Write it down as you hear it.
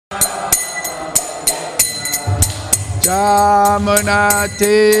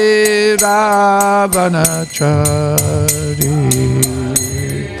Jamunate Ravanachari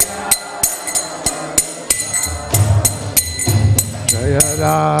Jaya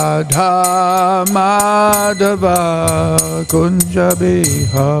Radha Madhava Kunja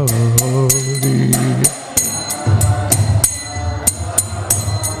Bihari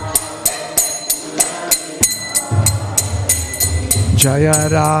Jaya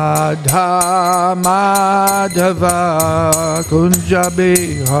Radha Madhava Kunja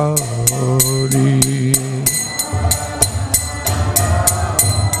Bihari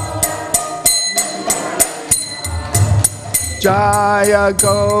Jaya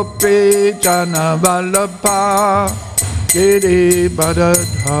Gopi Jana Vallabha Giri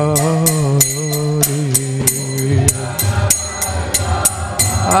Baradhari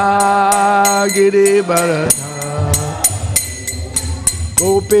Giri Baradhari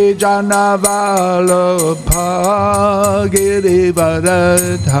Gopi Jana Vallabha Giri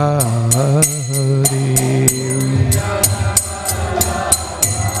Baradhari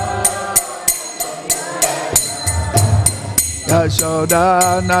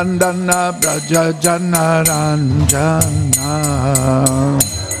Yashoda Nandana Braja Jana Ranjana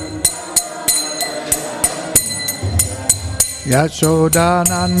Yashoda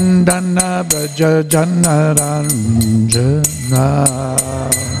Nandana Braja Jana Ranjana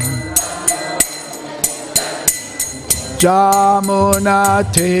Jamuna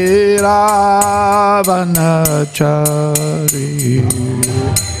Tera Vanachari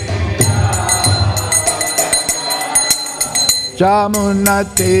Jamuna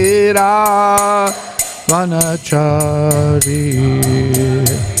Tera Vanachari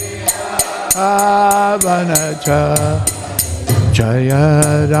Vanachari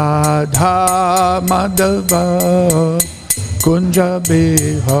Jaya Radha Madhava Kunja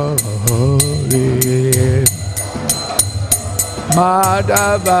Bihari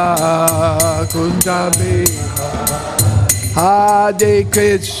Madhava Kunja Bihari Hare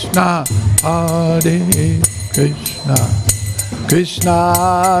Krishna Hare Krishna Krishna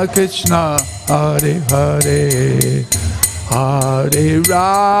Krishna Hare Hare Hare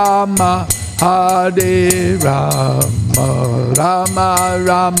Rama Hare Rama Rama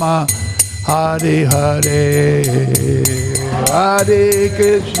Rama Hare Hare Hare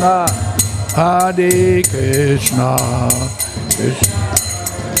Krishna Hare Krishna Krishna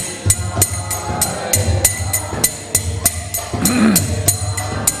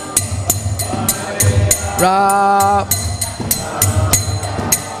Ram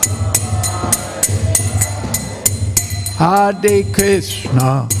Hare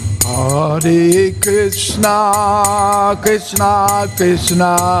Krishna Hare Krishna Krishna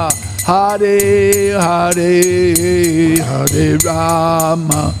Krishna Hare Hare Hare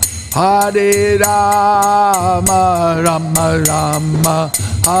Rama Hare Rama Rama Rama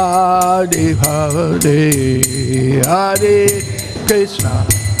Hare Hare Hare Krishna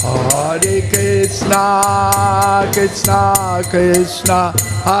Hare Krishna Krishna Krishna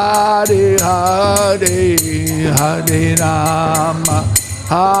Hare Hare Hare Rama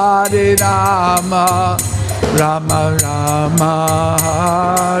Hare Rama Rama Rama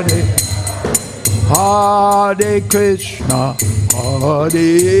Hare Hare Krishna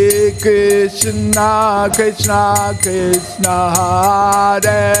Krishna Krishna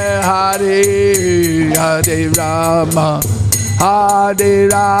Hare Hare Hare Rama Hare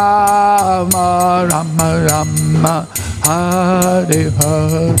Rama Rama Rama Hare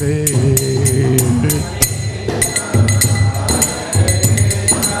Hare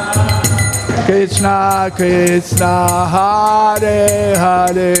Krishna Krishna Hare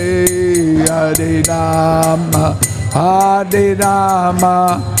Hare Hare Rama Hare Rama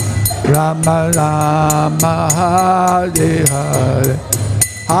Rama Rama Hare Hare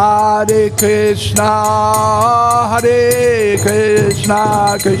Hare Krishna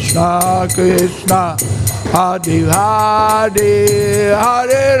Krishna Krishna Hare Hare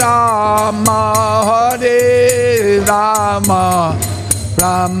Hare Rama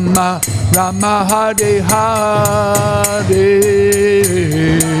Rama Rama Hare Hare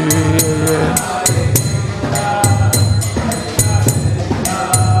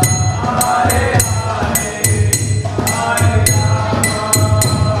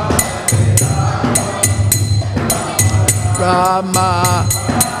Rama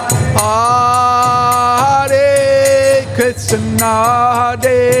Hare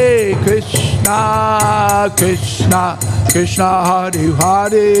Krishna Krishna Krishna Hare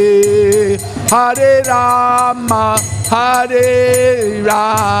Hare Hare Rama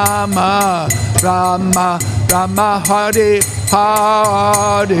Rama Rama Hare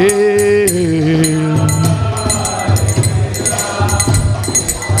Hare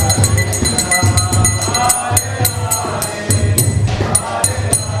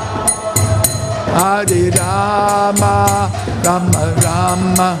Hare Rama, Rama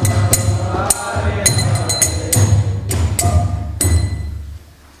Rama.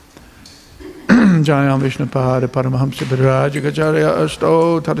 Jayam Vishnu Pada Paramahamsa Bhadaraja Gacharya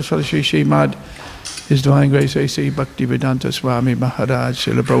Asto Tadasari Srimad His Divine Grace A.C. Bhaktivedanta Swami Maharaj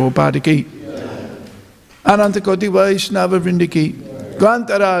Srila Prabhupada Ki Ananta Koti Vaishnava Vrinda Ki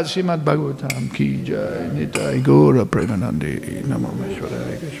Grantaraj Srimad Bhagavatam Ki Jai Nitai Gaura Premanandi Namo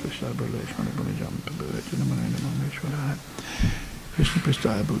Vishwaraya Krishna Bhaleshmani Punijam Pabhavati Namane Namo Vishwaraya Krishna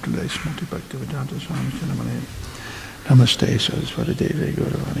Prastaya Bhutale Smati Bhaktivedanta Swami Namane Namaste Saraswati Devi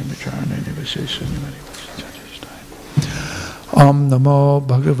Gauravani Macharane Nivasesa Nivani Vasantadhistai Om Namo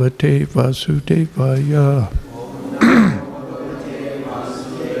Bhagavate Vasudevaya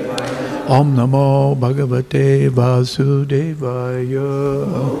Om Namo Bhagavate Vasudevaya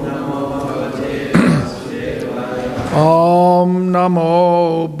Om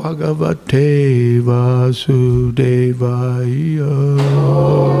Namo Bhagavate Vasudevaya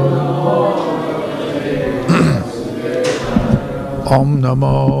Om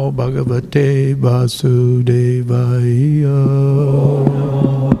Namo Bhagavate Vasudevaya.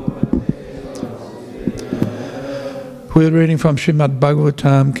 We're reading from Srimad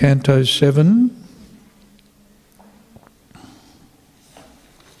Bhagavatam, Canto 7.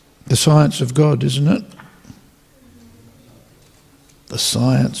 The science of God, isn't it? The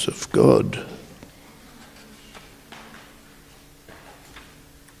science of God.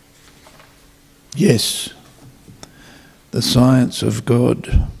 Yes. The science of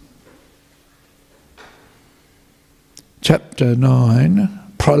God. Chapter 9,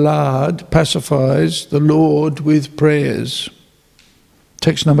 Prahlad pacifies the Lord with prayers.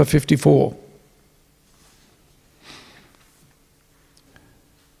 Text number 54.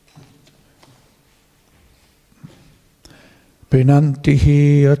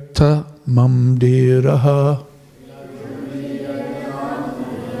 Pinantihi atta mamdiraha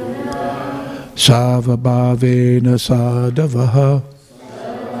Savabhavena sadavaha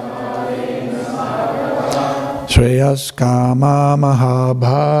Shreyas kama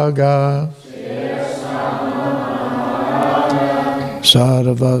mahabhaga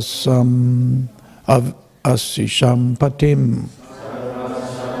Sarvasam asisham patim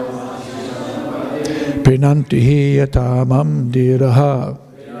Pinantihi yatamam diraha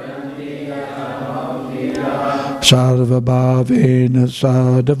Sarvabhavena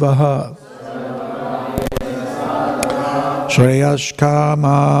sadavaha Shreyas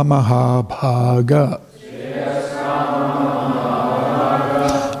kama mahabhaga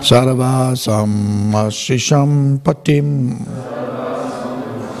Sarvasam asisham patim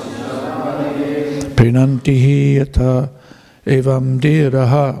Pinantihi yata evam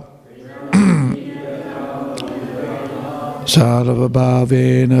diraha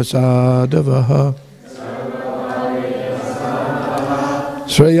Sarvabhavena sadavaha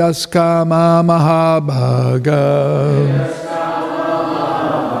Shreyas kama mahabhaga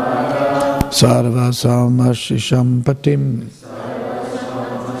Sarvasam asisham patim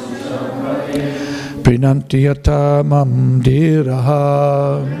Pinantiyata mamdiraha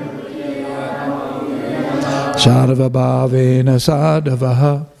Sarvabhavena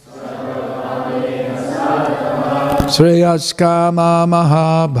sadavaha Shreyas kama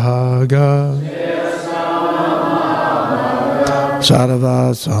mahabhaga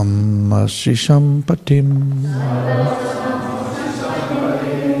Sarvasam asisham patim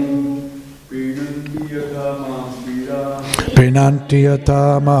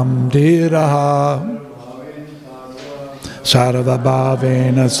Pinantiyata mamdiraha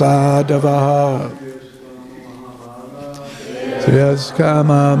Sarvabhavena sadavaha Shreyas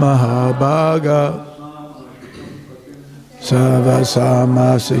kama mahabhaga Sarvasam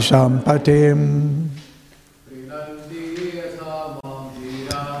asisham patim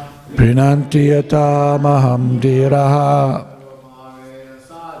Pinantiyata mahamdiraha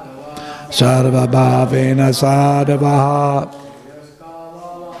Sarvabhavena sadavaha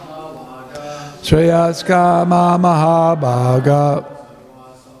Shreyas kama mahabhaga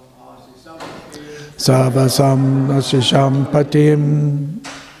Sarvasam asisham patim.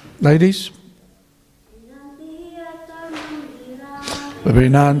 Ladies?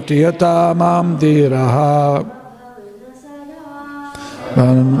 Vinantiyata mamdiraha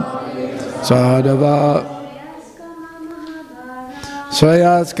sadava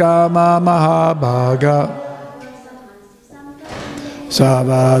Shreyas kama mahabhaga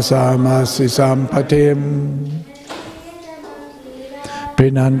Sarvasam asisham patim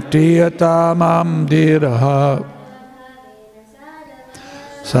Pinantiyata mamdiraha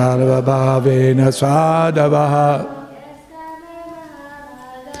Sarvabhavena sadavaha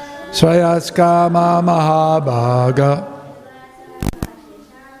Svayaskama Mahabhaga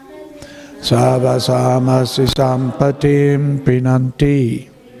Savasamasi Sampatim Pinanti.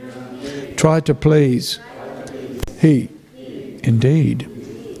 Try to please. He. Indeed.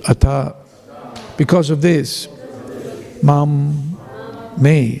 Ata. Because of this. Mam.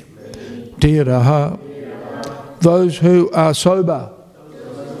 Me. Dhiraha. Those who are sober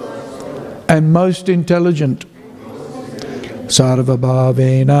and most intelligent.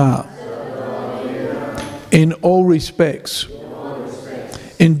 Sarvabhavena. In all respects.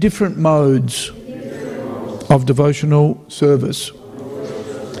 In different modes of devotional service.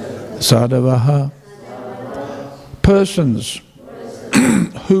 Sadhavaha. Persons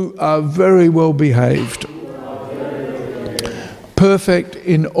who are very well behaved. Perfect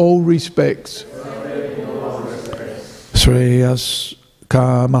in all respects. Shreyas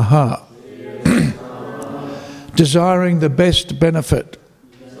Kamaha. Desiring the best benefit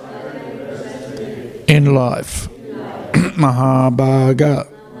in life. Mahabhaga.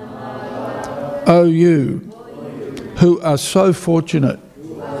 O you who are so fortunate.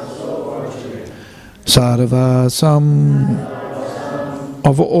 Sarvasam.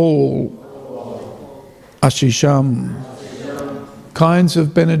 Of all. Ashisham. Kinds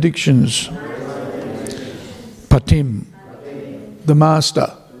of benedictions. Patim. The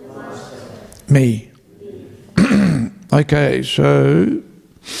master. Me. Okay, so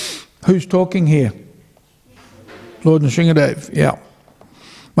who's talking here? Lord Nrsingadev, yeah.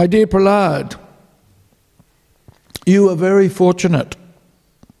 My dear Prahlad, you are very fortunate.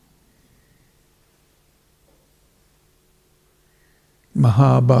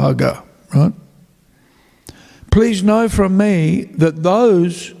 Mahabhaga, right? Please know from me that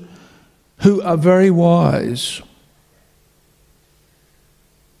those who are very wise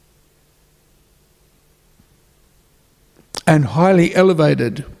and highly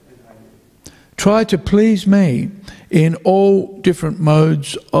elevated try to please me in all different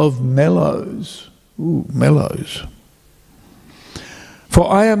modes of mellows. Ooh, mellows.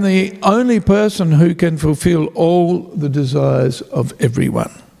 For I am the only person who can fulfill all the desires of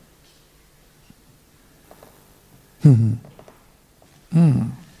everyone.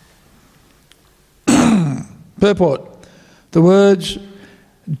 Purport. The words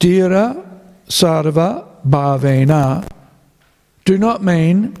Dhira Sarva Bhavena do not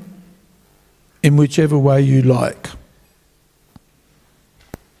mean in whichever way you like.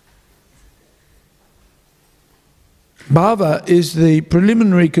 Bhava is the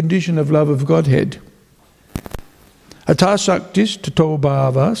preliminary condition of love of Godhead. Atasaktis tato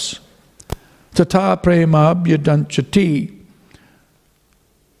bhavas tata premabhyadanchati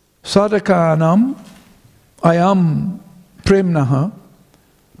sadhakanam ayam premnaha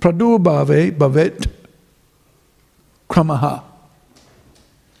pradurbhave bhavet kramaha.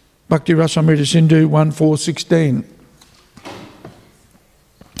 Bhakti Rasamrita Sindhu 1.4.16.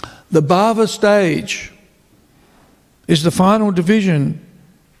 The bhava stage is the final division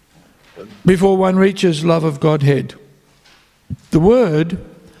before one reaches love of Godhead. The word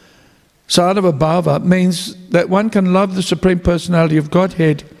Sadhava Bhava means that one can love the Supreme Personality of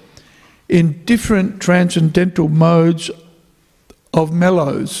Godhead in different transcendental modes of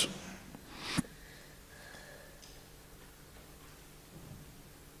mellows.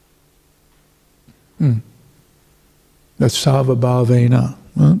 That's Sarva Bhavena.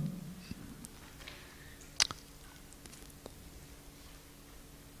 Right?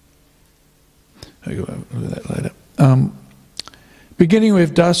 I'll go over that later. Beginning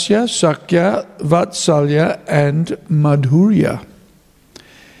with Dasya, Sakya, Vatsalya and Madhurya.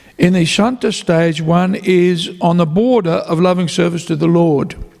 In the Shanta stage, one is on the border of loving service to the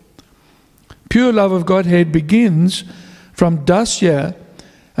Lord. Pure love of Godhead begins from Dasya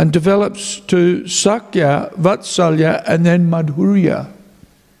and develops to Sakya, Vatsalya and then Madhurya.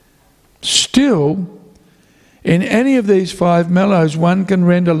 Still, in any of these five mellows, one can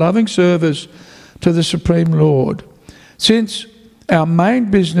render loving service to the Supreme Lord. Since our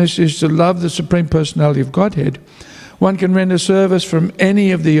main business is to love the Supreme Personality of Godhead, one can render service from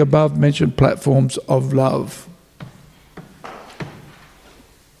any of the above mentioned platforms of love.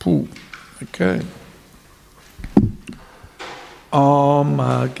 Okay. Om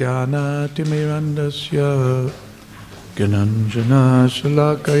Ajnana Timirandasya Gyananjana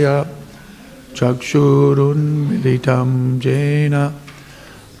Shalakaya Chakshurun Militam Jena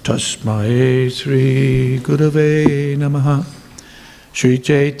Tasmai Sri Gurave Namaha Sri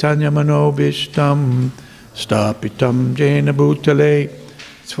Chaitanya Manobishtam Stapitam Jena Bhutale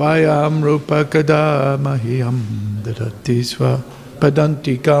Swayam Rupa Kada Mahiyam Dadati Swa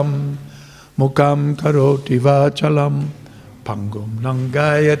Padantikam Mukam Karoti Vachalam Pangum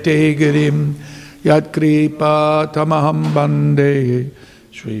Langayate Girim Yat Kripa Tamaham Bande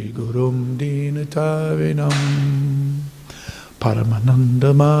Sri Gurum Dinatavinam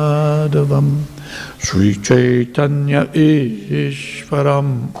Paramananda Madhavam Sri Chaitanya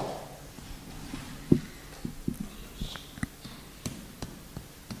Ishvaram.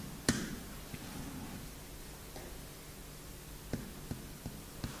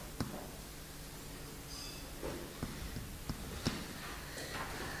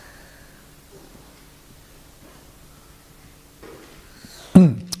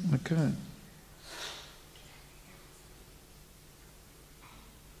 Okay.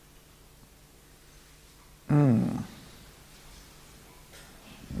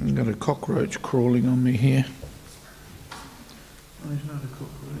 I've got a cockroach crawling on me here. Oh, it's not a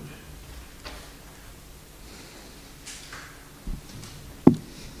cockroach.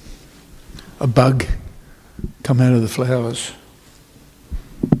 A bug come out of the flowers.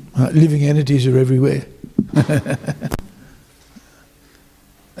 Living entities are everywhere.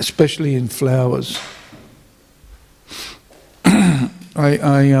 Especially in flowers.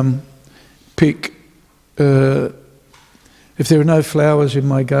 I pick, if there are no flowers in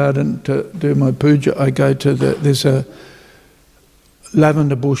my garden to do my puja, I go to there's a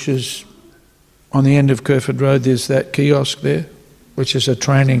lavender bushes on the end of Kerford Road. There's that kiosk there, which is a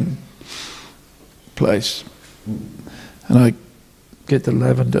training place. And I get the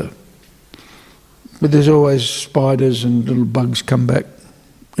lavender. But there's always spiders and little bugs come back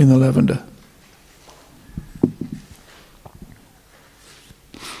in the lavender.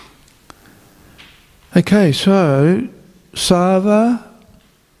 Okay, so Sava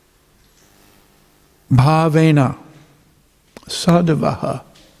Bhavena Sadhavaha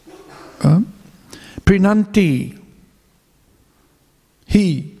Prinanti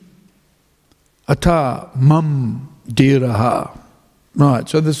Hi Ata Mam Diraha. Right,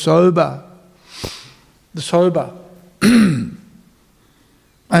 so the sober.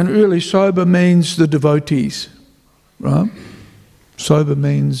 And really sober means the devotees, right? Sober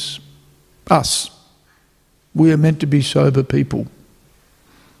means us. We are meant to be sober people,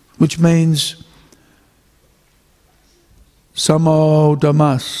 which means samo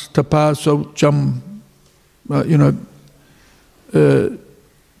damas tapaso cham,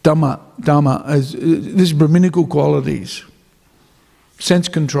 dhamma, as these Brahminical qualities, sense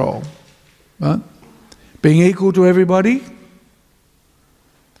control, right? Being equal to everybody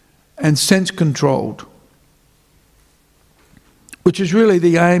and sense controlled, which is really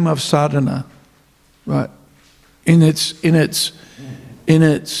the aim of sadhana, right? In its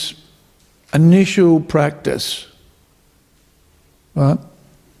initial practice, right?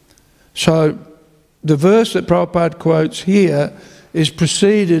 So the verse that Prabhupada quotes here is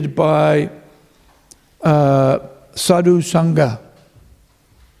preceded by sadhu sangha.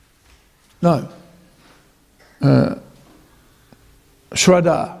 No.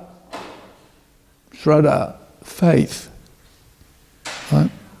 Shraddha, faith.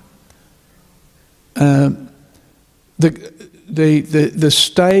 Right? The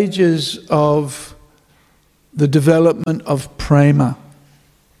stages of the development of prema.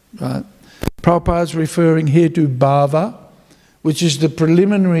 Right? Prabhupada's referring here to bhava, which is the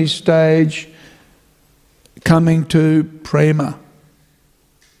preliminary stage coming to prema.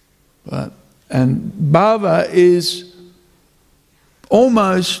 Right? And bhava is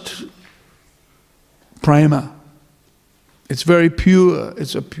almost prema. It's very pure.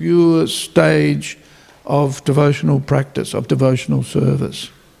 It's a pure stage of devotional practice, of devotional service.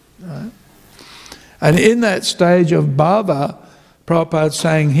 Right? And in that stage of bhava, Prabhupada's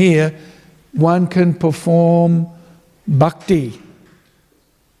saying here, one can perform bhakti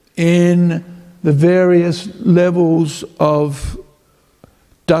in the various levels of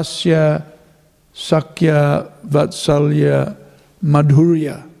dasya, sakya, vatsalya,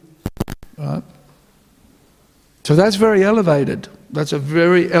 madhurya. Right? So that's very elevated. That's a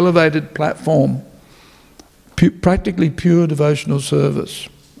very elevated platform. Practically pure devotional service.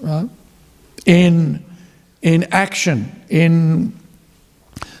 Right? In action, in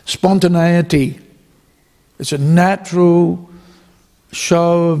spontaneity. It's a natural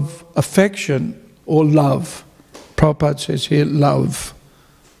show of affection or love. Prabhupada says here, love.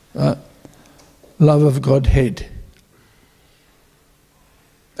 Love of Godhead.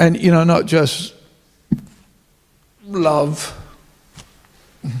 And, not just love.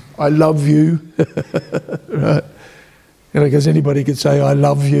 I love you. Right? Because anybody could say, I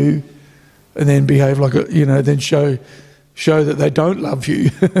love you, and then behave like then show that they don't love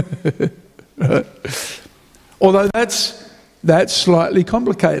you. Right? Although that's slightly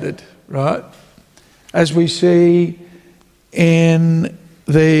complicated, right? As we see in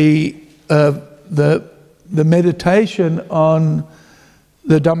the meditation on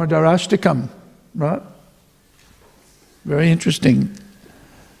the Dhammadarashtakam, right? Very interesting.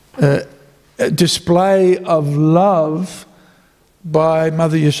 A display of love by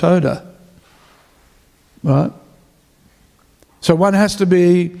Mother Yashoda, right? So one has to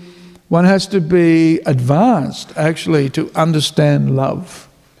be advanced actually to understand love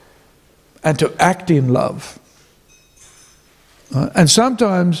and to act in love. Right? And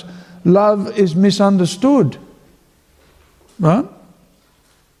sometimes love is misunderstood, right?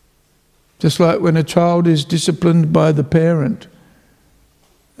 Just like when a child is disciplined by the parent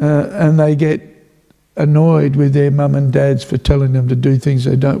and they get annoyed with their mum and dads for telling them to do things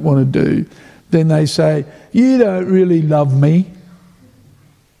they don't want to do, then they say, "You don't really love me,"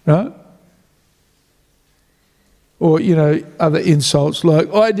 right? Or, you know, other insults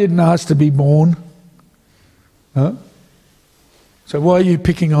like, "I didn't ask to be born," right? So why are you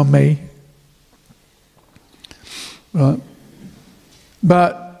picking on me? Right?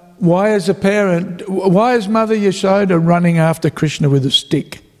 But why as a parent, why is Mother Yashoda running after Krishna with a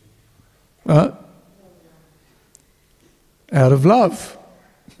stick? Right? Out of love,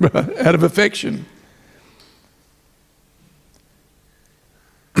 right? Out of affection.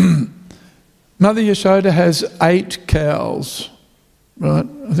 Mother Yashoda has 8 cows, right?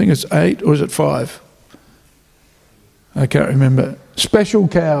 I think it's 8, or is it 5? I can't remember. Special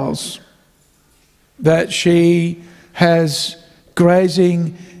cows that she has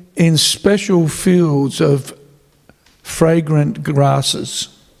grazing in special fields of fragrant grasses.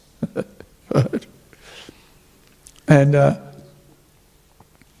 Right? And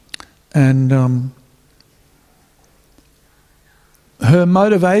her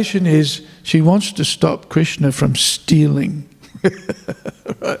motivation is she wants to stop Krishna from stealing.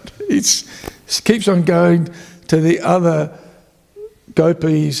 Right? He keeps on going to the other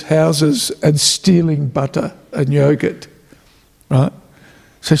gopis' houses and stealing butter and yogurt, right?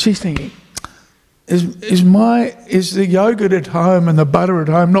 So she's thinking, is the yogurt at home and the butter at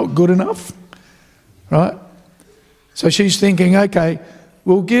home not good enough, right? So she's thinking, okay,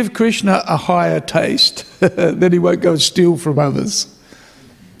 we'll give Krishna a higher taste, then he won't go and steal from others,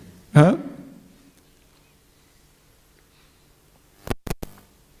 huh?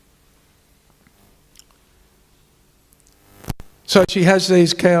 So she has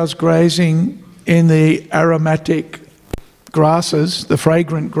these cows grazing in the aromatic grasses, the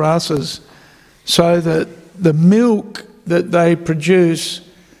fragrant grasses, so that the milk that they produce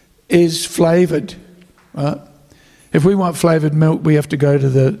is flavoured. Right? If we want flavoured milk, we have to go to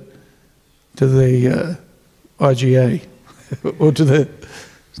the IGA or to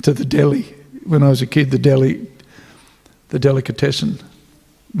the deli. When I was a kid, the delicatessen,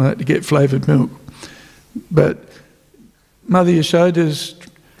 right, to get flavoured milk. But Mother Yashoda's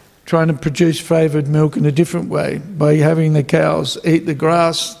trying to produce flavoured milk in a different way by having the cows eat the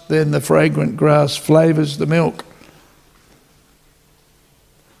grass, then the fragrant grass flavours the milk.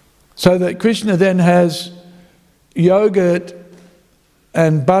 So that Krishna then has yogurt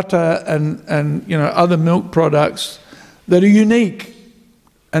and butter and you know, other milk products that are unique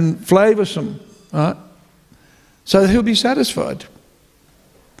and flavoursome, right? So that he'll be satisfied.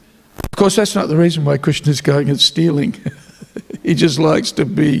 Of course, that's not the reason why Krishna's going and stealing. He just likes to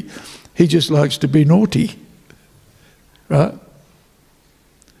be naughty, right?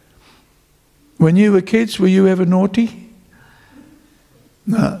 When you were kids, were you ever naughty?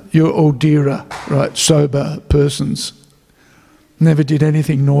 No, you're all Dira, right? Sober persons. Never did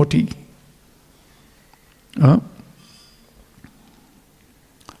anything naughty. Right?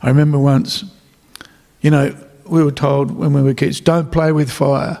 I remember once, you know, we were told when we were kids, don't play with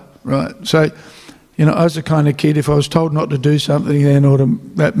fire, right? So, you know, I was the kind of kid, if I was told not to do something, then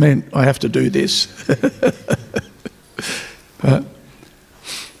that meant I have to do this. Right?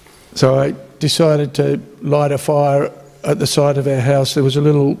 So I decided to light a fire at the side of our house. There was a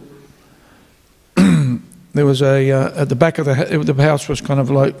little, there was at the back of the house was kind of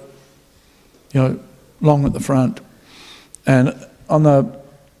like, you know, long at the front. And on the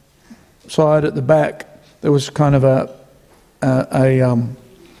side at the back, there was kind of an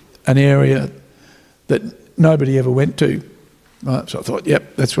area that nobody ever went to. Right? So I thought,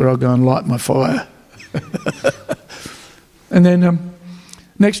 yep, that's where I'll go and light my fire. And then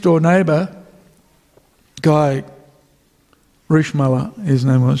next door neighbour, guy, Rishmala, his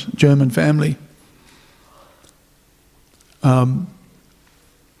name was, German family. Right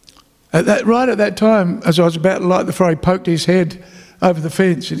at that time, as I was about to light the fire, he poked his head over the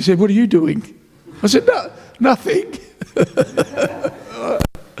fence and he said, "What are you doing?" I said, "No, nothing."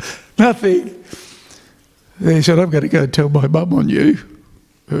 Nothing. He said, I'm going to go tell my mum on you.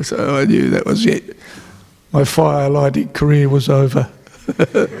 So I knew that was it. My fire-lighting career was over.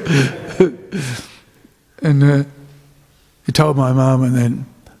 And he told my mum, and then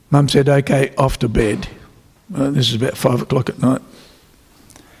Mum said, okay, off to bed. This is about 5 o'clock at night.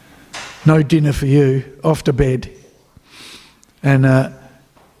 No dinner for you, off to bed. And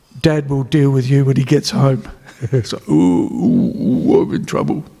Dad will deal with you when he gets home. So, ooh, I'm in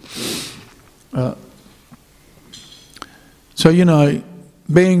trouble. So, you know,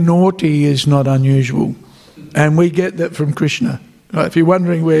 being naughty is not unusual. And we get that from Krishna. Right? If you're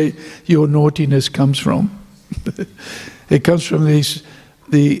wondering where your naughtiness comes from, it comes from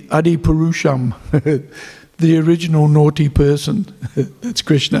the Adi Purusham, the original naughty person. That's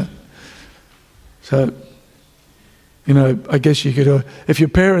Krishna. So, you know, I guess you could, if your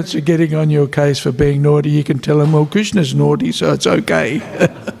parents are getting on your case for being naughty, you can tell them, well, Krishna's naughty, so it's okay.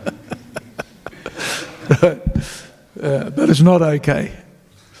 But it's not okay.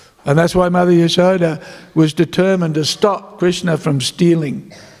 And that's why Mother Yashoda was determined to stop Krishna from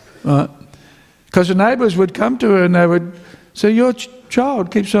stealing. Right? Because the neighbours would come to her and they would say, your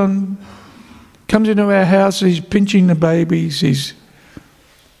child comes into our house, he's pinching the babies, he's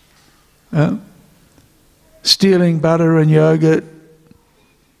stealing butter and yogurt.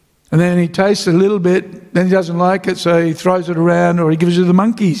 And then he tastes a little bit, then he doesn't like it, so he throws it around or he gives it to the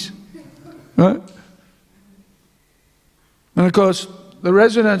monkeys. Right? And of course, the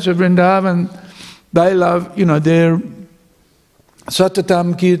residents of Vrindavan, they love, you know, they're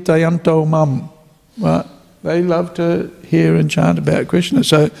satatam kirtayanto mam. Right? They love to hear and chant about Krishna.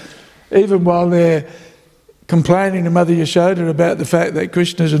 So even while they're complaining to Mother Yashoda about the fact that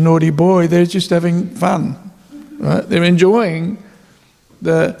Krishna's a naughty boy, they're just having fun. Right? They're enjoying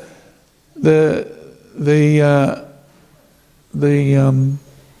the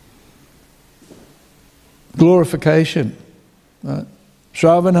glorification. Right?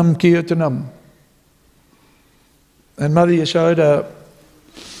 Shravanam Kirtanam. And Mother Yashoda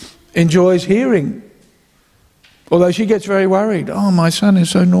enjoys hearing. Although she gets very worried. Oh, my son is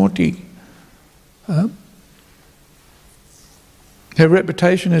so naughty. Her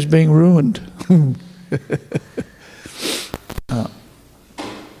reputation is being ruined.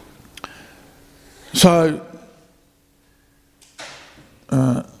 So,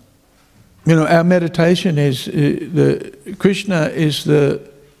 you know, our meditation is Krishna is the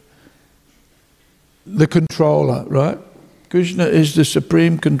controller, right? Krishna is the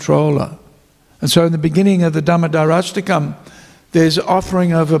supreme controller. And so in the beginning of the Dhammadarastakam, there's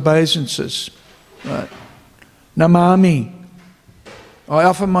offering of obeisances. Right? Namami. I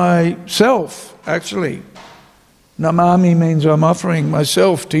offer myself, actually. Namami means I'm offering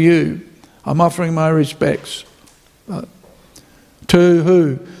myself to you. I'm offering my respects. Right? To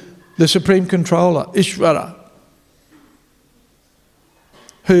who? The Supreme Controller, Ishvara,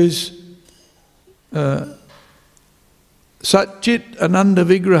 who's Satchit Ananda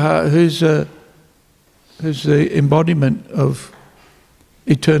Vigraha, who's the embodiment of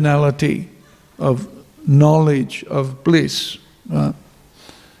eternality, of knowledge, of bliss. Right?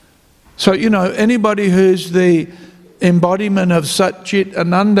 So, you know, anybody who's the embodiment of Satchit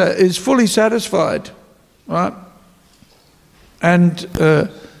Ananda is fully satisfied, right? And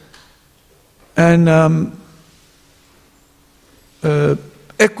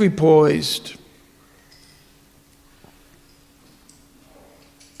equipoised,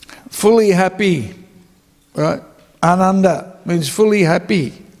 fully happy, right? Ananda means fully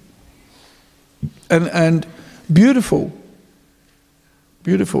happy, and beautiful.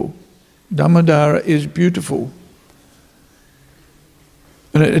 Beautiful. Damodara is beautiful.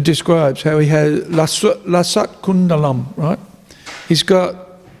 And it describes how he has lasat kundalam, right? He's got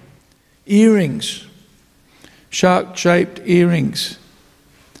earrings, shark-shaped earrings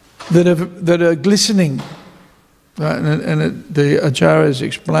that are glistening. Right? And the acharyas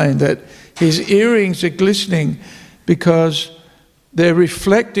explain that his earrings are glistening because they're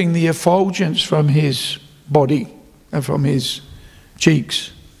reflecting the effulgence from his body and from his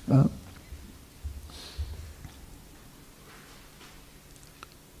cheeks. Right?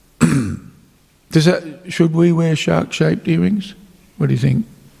 Should we wear shark-shaped earrings? What do you think?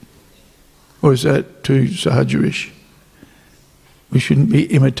 Or is that too sahajarish? We shouldn't be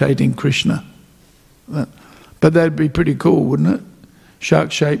imitating Krishna. But that'd be pretty cool, wouldn't it?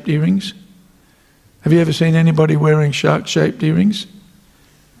 Shark-shaped earrings. Have you ever seen anybody wearing shark-shaped earrings?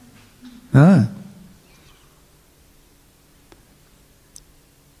 No.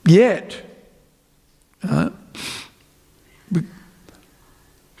 Yet,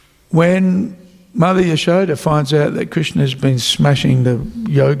 when Mother Yashoda finds out that Krishna's been smashing the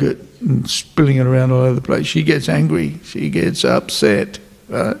yogurt and spilling it around all over the place, she gets angry. She gets upset.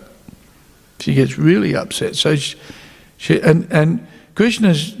 Right? She gets really upset. So and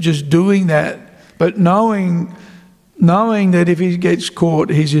Krishna's just doing that, but knowing that if he gets caught,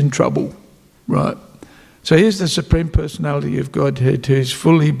 he's in trouble. Right? So here's the Supreme Personality of Godhead who is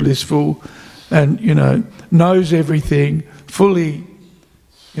fully blissful and, knows everything, fully,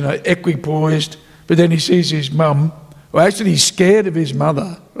 equipoised. But then he sees his mum. Well, actually he's scared of his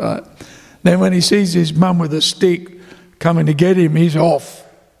mother, right? Then when he sees his mum with a stick coming to get him, he's off.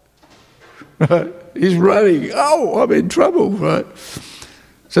 Right? He's running. Oh, I'm in trouble, right?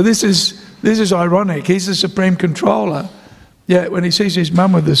 So this is ironic. He's the Supreme Controller. Yeah, when he sees his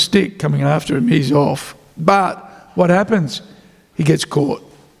mum with a stick coming after him, he's off. But what happens? He gets caught.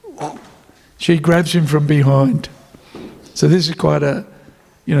 She grabs him from behind. So this is quite a,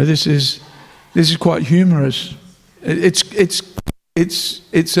 this is quite humorous. It's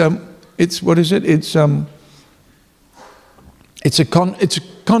what is it? It's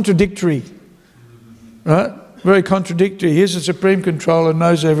contradictory, right? Very contradictory. Here's a Supreme Controller,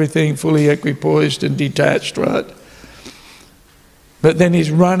 knows everything, fully equipoised and detached, right? But then he's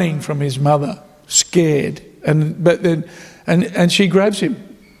running from his mother, scared, and she grabs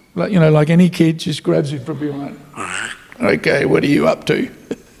him, like any kid, just grabs him from behind. Okay, what are you up to?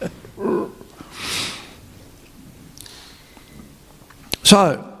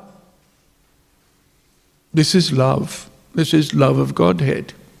 So, this is love. This is love of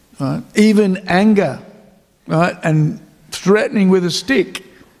Godhead. Right? Even anger, right, and threatening with a stick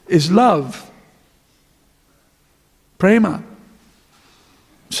is love. Prema.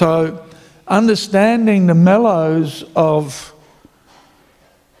 So, understanding the mellows of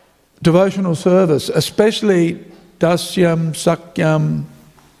devotional service, especially dasyam, sakyam,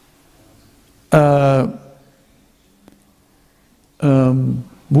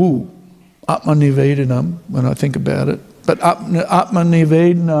 Atmanivedanam, when I think about it. But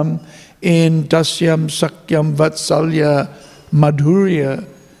Atmanivedanam in dasyam, sakyam, vatsalya, madhurya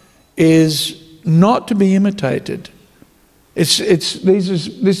is not to be imitated. This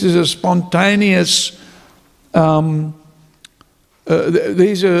is a spontaneous.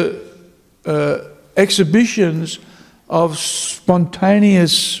 These are exhibitions of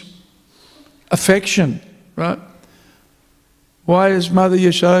spontaneous affection, right? Why is Mother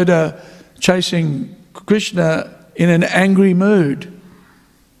Yashoda chasing Krishna in an angry mood?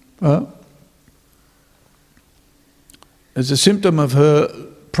 Well, it's a symptom of her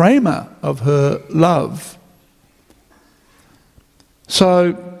prema, of her love.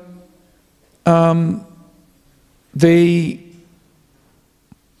 So, the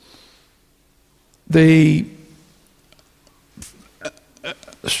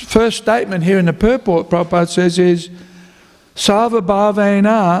first statement here in the purport, Prabhupada says, is Sarva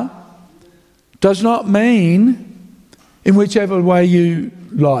Bhavena does not mean in whichever way you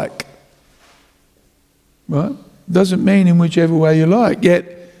like. Right? Doesn't mean in whichever way you like.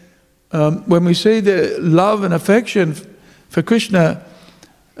 Yet, when we see the love and affection for Krishna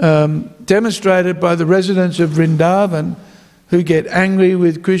demonstrated by the residents of Vrindavan, who get angry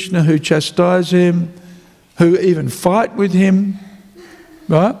with Krishna, who chastise him, who even fight with him,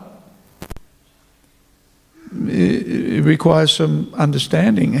 right? It requires some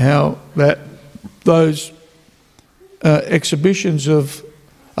understanding how those exhibitions of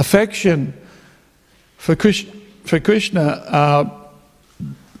affection for Krishna are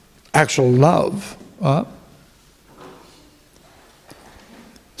actual love, right?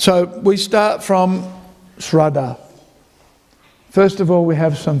 So we start from Shraddha. First of all, we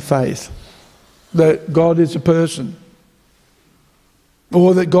have some faith that God is a person,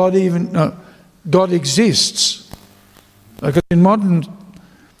 or that God exists. Because in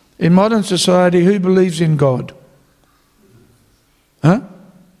modern society, who believes in God? Huh?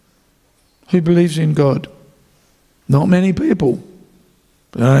 Who believes in God? Not many people.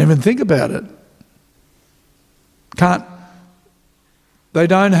 They don't even think about it. They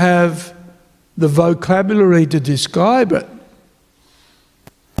don't have the vocabulary to describe it.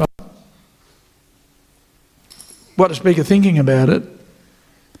 What to speak of thinking about it?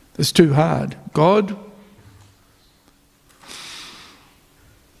 It's too hard. God.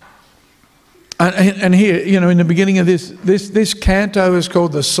 And here, in the beginning of this canto is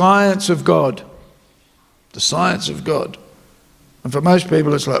called The Science of God. The Science of God. And for most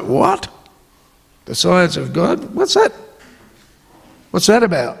people it's like, what? The science of God? What's that? What's that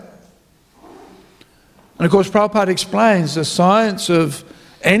about? And of course Prabhupada explains the science of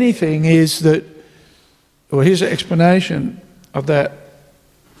anything is that, well, here's an explanation of that.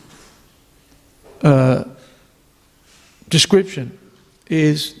 description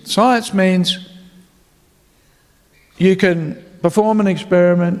is science means you can perform an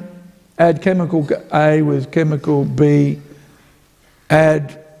experiment, add chemical A with chemical B,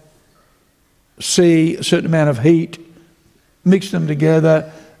 add C, a certain amount of heat, mix them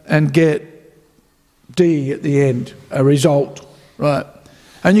together and get D at the end, a result, right?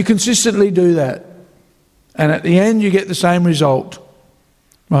 And you consistently do that. And at the end you get the same result,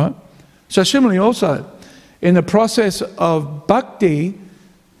 right? So similarly also, in the process of bhakti,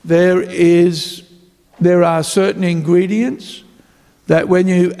 there are certain ingredients that when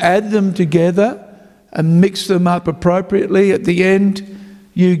you add them together and mix them up appropriately, at the end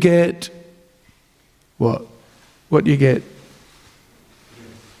you get what? What do you get?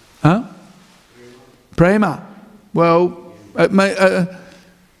 Huh? Prema. Well,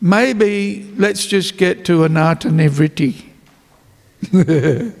 maybe let's just get to anatta nivritti.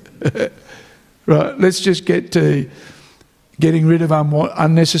 Right, let's just get to getting rid of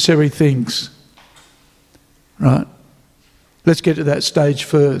unnecessary things. Right? Let's get to that stage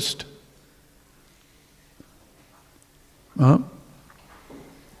first. Right?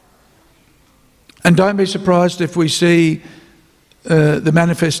 And don't be surprised if we see the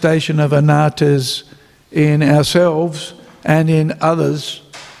manifestation of anattas in ourselves and in others,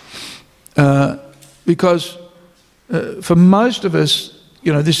 because for most of us,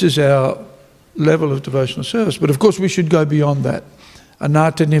 this is our level of devotional service. But of course we should go beyond that.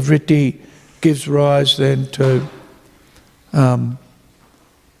 Anatta nivritti gives rise then to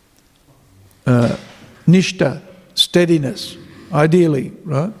nishta, steadiness, ideally,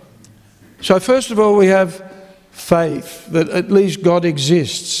 right? So first of all we have faith that at least God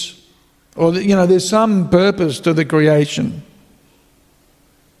exists, or that, there's some purpose to the creation.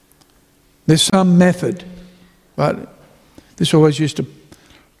 There's some method, right? This always used to,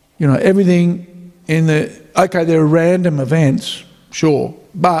 everything okay, there are random events, sure,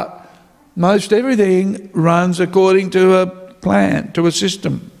 but most everything runs according to a plan, to a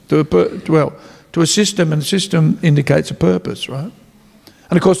system, to a system, and system indicates a purpose, right?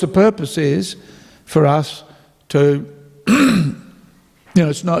 And of course the purpose is for us to,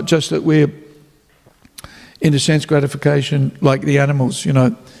 it's not just that we're into sense gratification like the animals,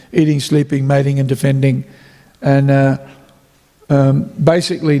 eating, sleeping, mating and defending, and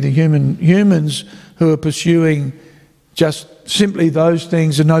basically the humans who are pursuing just simply those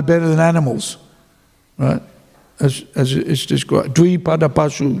things are no better than animals, right? As it's described, dvipada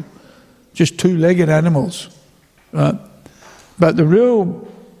pashu, just two-legged animals, right? But the real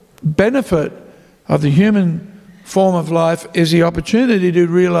benefit of the human form of life is the opportunity to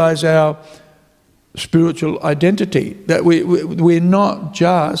realise our spiritual identity, that we're not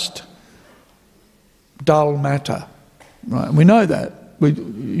just dull matter, right? We know that.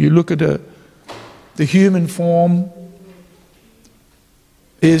 You look at the human form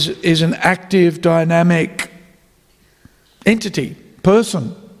is an active, dynamic entity,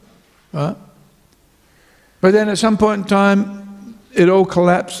 person, right? But then at some point in time, it all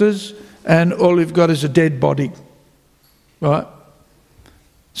collapses and all you've got is a dead body, right?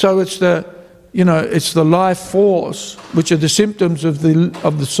 So it's the life force, which are the symptoms of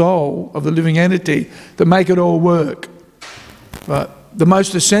the soul, of the living entity, that make it all work. Right? The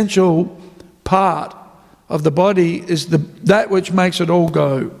most essential part of the body is that which makes it all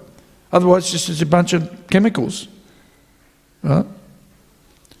go. Otherwise, it's a bunch of chemicals. Right?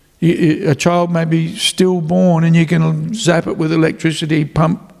 A child may be stillborn and you can zap it with electricity,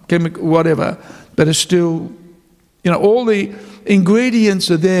 pump, chemical, whatever, but it's still, all the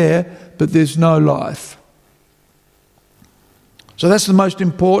ingredients are there, but there's no life. So that's the most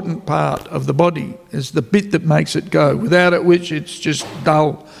important part of the body, is the bit that makes it go, without it which it's just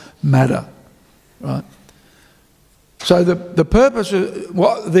dull matter, right? So the purpose,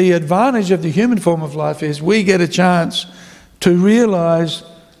 what the advantage of the human form of life is, we get a chance to realise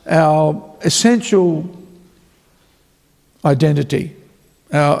our essential identity,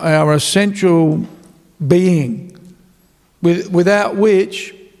 our essential being, without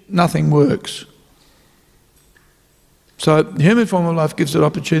which nothing works. So the human form of life gives an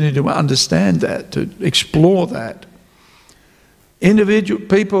opportunity to understand that, to explore that. Individual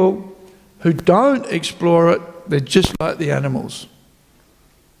people who don't explore it, they're just like the animals,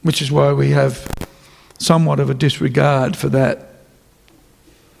 which is why we have somewhat of a disregard for that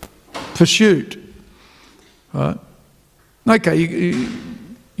pursuit. Right? Okay,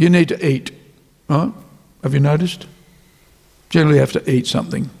 you need to eat, right? Have you noticed? Generally have to eat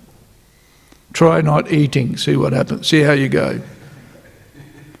something. Try not eating, see what happens, see how you go.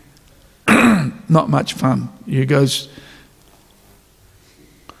 Not much fun. You go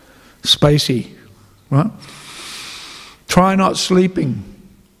spacey, right? Try not sleeping.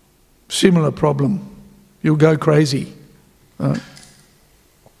 Similar problem. You'll go crazy, right?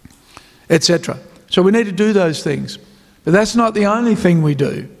 Etc. So we need to do those things. But that's not the only thing we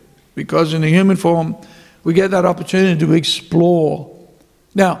do, because in the human form, we get that opportunity to explore.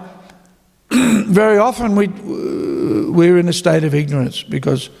 Now, very often we're in a state of ignorance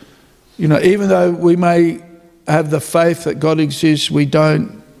because, even though we may have the faith that God exists,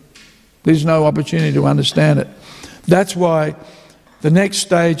 there's no opportunity to understand it. That's why the next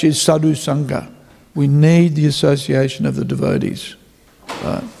stage is sadhu sangha. We need the association of the devotees.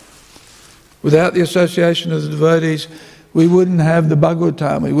 Right? Without the association of the devotees, we wouldn't have the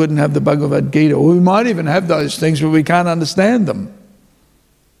Bhagavatam, we wouldn't have the Bhagavad Gita, or we might even have those things, but we can't understand them.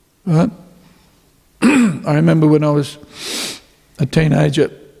 Right? I remember when I was a teenager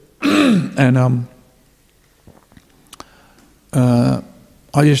and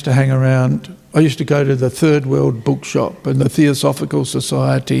I used to hang around, I used to go to the Third World Bookshop and the Theosophical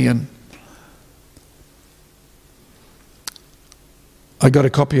Society, and I got a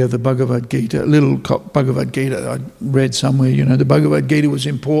copy of the Bhagavad Gita, a little Bhagavad Gita I read somewhere. The Bhagavad Gita was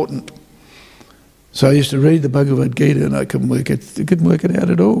important. So I used to read the Bhagavad Gita and I couldn't work it out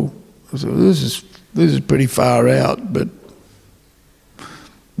at all. I thought, this is pretty far out, but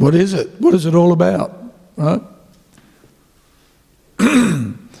what is it? What is it all about? Right?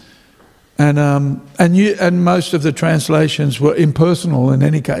 And most of the translations were impersonal in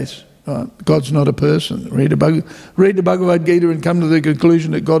any case. God's not a person. Read the Bhagavad Gita and come to the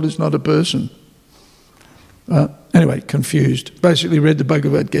conclusion that God is not a person. Anyway, confused. Basically read the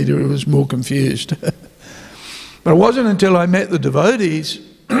Bhagavad Gita and was more confused. But it wasn't until I met the devotees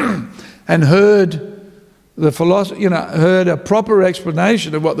and heard the philosophy, heard a proper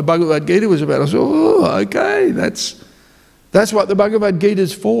explanation of what the Bhagavad Gita was about. I said, oh, okay, that's what the Bhagavad Gita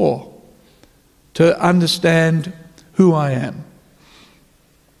is for, to understand who I am.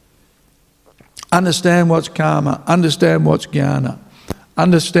 Understand what's karma, understand what's jnana,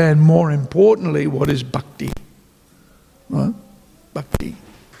 understand more importantly what is bhakti. Right? Bhakti.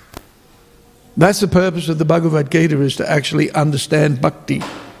 That's the purpose of the Bhagavad Gita, is to actually understand bhakti.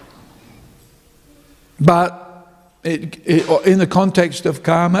 But in the context of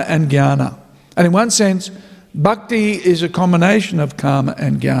karma and jnana. And in one sense, bhakti is a combination of karma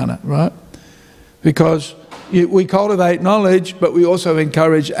and jnana, right? Because we cultivate knowledge, but we also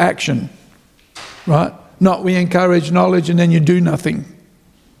encourage action. Right? Not we encourage knowledge and then you do nothing,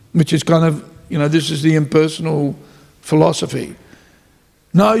 which is kind of, this is the impersonal philosophy.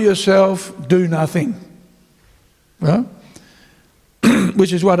 Know yourself, do nothing. Right?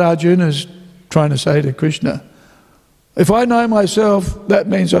 Which is what Arjuna is trying to say to Krishna. If I know myself, that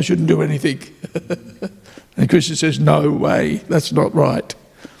means I shouldn't do anything. And Krishna says, no way, that's not right.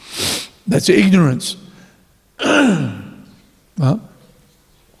 That's ignorance. Well,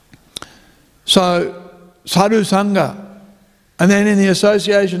 so, sadhu sangha. And then in the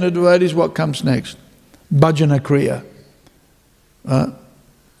association of devotees, what comes next? Bhajana kriya.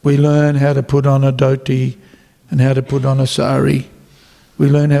 We learn how to put on a dhoti and how to put on a sari. We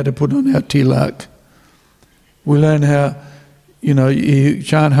learn how to put on our tilak. We learn how, you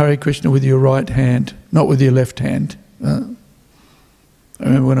chant Hare Krishna with your right hand, not with your left hand. I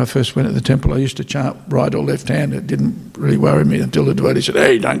remember when I first went to the temple, I used to chant right or left hand. It didn't really worry me until the devotee said,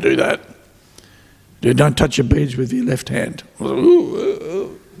 hey, don't do that. Don't touch your beads with your left hand. I was like,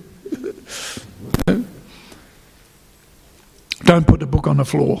 ooh. Don't put the book on the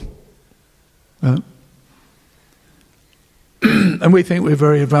floor. And we think we're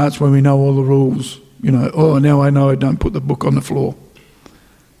very advanced when we know all the rules. Oh, now I know I don't put the book on the floor.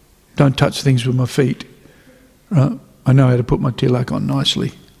 Don't touch things with my feet. Right? I know how to put my tilak on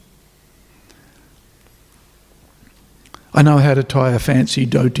nicely. I know how to tie a fancy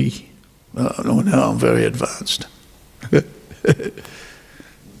dhoti. Oh, no, I'm very advanced.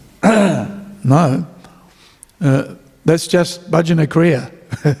 No. That's just bhajana kriya.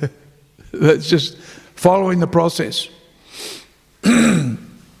 That's just following the process. And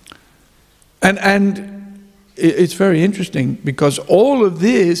it's very interesting because all of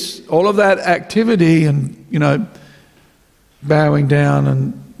this, all of that activity and, bowing down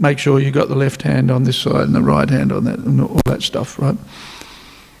and make sure you got the left hand on this side and the right hand on that and all that stuff, right?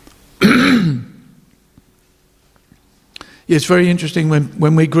 It's very interesting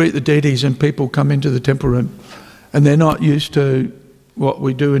when we greet the deities and people come into the temple room and they're not used to what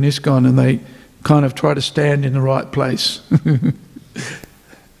we do in ISKCON and they kind of try to stand in the right place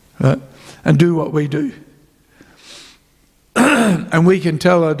right? And do what we do. And we can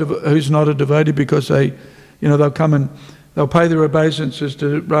tell who's not a devotee because they'll come and they'll pay their obeisances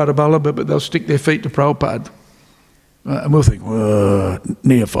to Radha Vallabha, but they'll stick their feet to Prabhupada. And we'll think, whoa,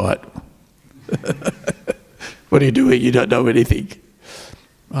 neophyte. What are you doing? You don't know anything.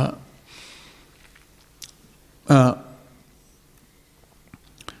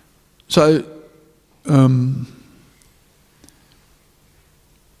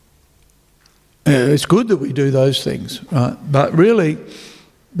 It's good that we do those things, right? But really,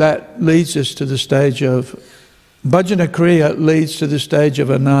 that leads us to the stage of bhajana kriya, leads to the stage of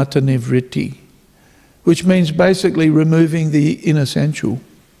anatta nivritti, which means basically removing the inessential.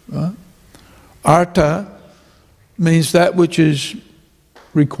 Right? Artha means that which is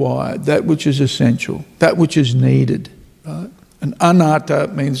required, that which is essential, that which is needed. Right? And anatta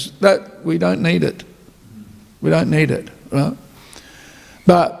means that we don't need it. We don't need it. Right?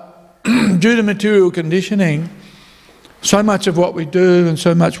 But due to material conditioning, so much of what we do and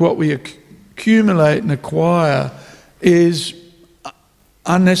so much what we accumulate and acquire is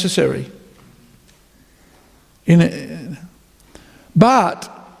unnecessary. But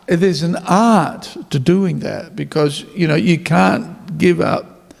there's an art to doing that, because you can't give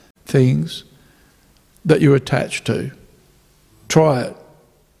up things that you're attached to. Try it.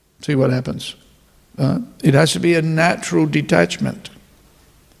 See what happens. It has to be a natural detachment.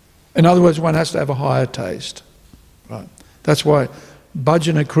 In other words, one has to have a higher taste. Right? That's why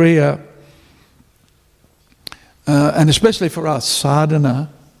bhajana kriya, and especially for us, sadhana,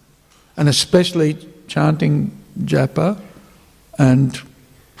 and especially chanting japa and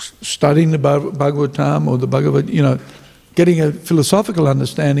studying the Bhagavatam or the Bhagavad, getting a philosophical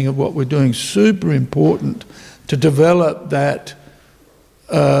understanding of what we're doing, super important to develop that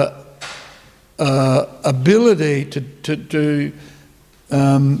ability to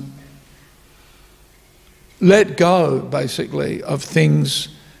let go, basically, of things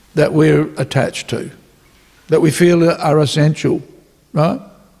that we're attached to, that we feel are essential, right?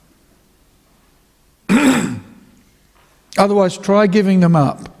 Otherwise, try giving them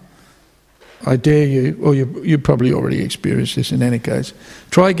up. I dare you, or you probably already experienced this in any case.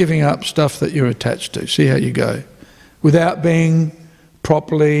 Try giving up stuff that you're attached to. See how you go. Without being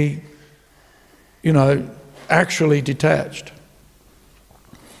properly, actually detached.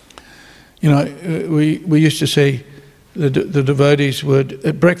 We used to see the devotees would,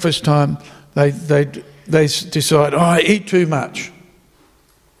 at breakfast time, they decide, I eat too much.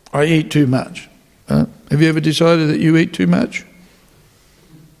 I eat too much. Have you ever decided that you eat too much?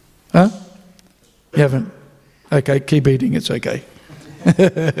 Huh? You haven't? Okay, keep eating, it's okay.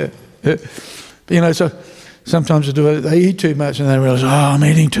 But so sometimes they eat too much and they realise, I'm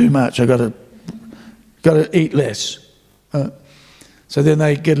eating too much, I've got to eat less. So then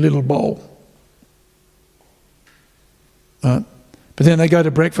they get a little bowl. But then they go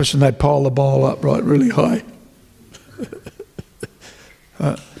to breakfast and they pile the bowl up really high.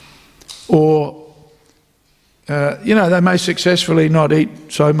 Or they may successfully not eat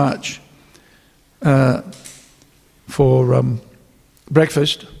so much for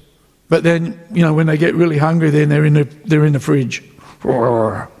breakfast, but then when they get really hungry, then they're in the fridge,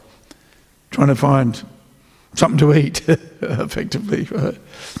 trying to find something to eat, effectively. Right?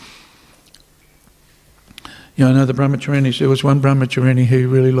 I know the brahmacharinis. There was one brahmacharini who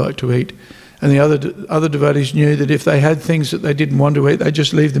really liked to eat, and the other devotees knew that if they had things that they didn't want to eat, they'd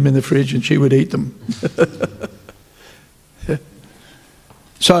just leave them in the fridge and she would eat them.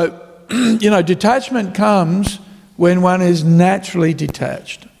 So, detachment comes when one is naturally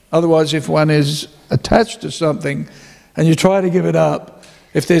detached. Otherwise, if one is attached to something and you try to give it up,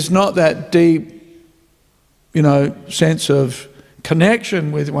 if there's not that deep, sense of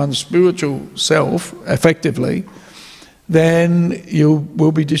connection with one's spiritual self, effectively, then you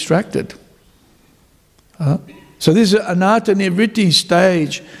will be distracted. So this anatta nivritti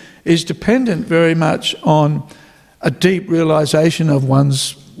stage is dependent very much on a deep realization of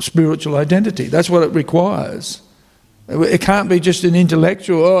one's spiritual identity. That's what it requires. It can't be just an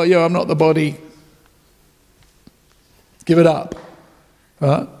intellectual, I'm not the body, give it up.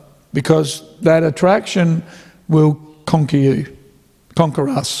 Right? Because that attraction will conquer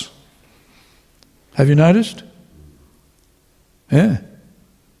us. Have you noticed? Yeah.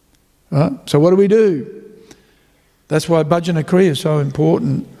 Right? So what do? That's why bhajana kriya is so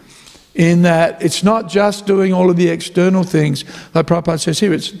important, in that it's not just doing all of the external things. Like Prabhupada says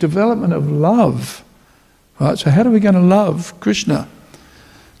here, it's development of love. Right? So how are we going to love Krishna?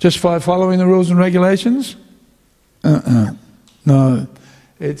 Just by following the rules and regulations? No.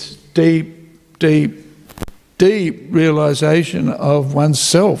 It's deep, deep, deep realization of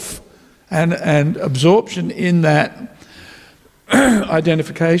oneself and absorption in that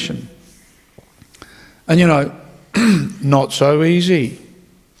identification. And not so easy,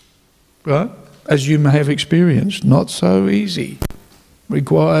 right? As you may have experienced, not so easy.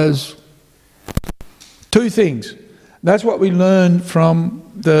 Requires two things. That's what we learn from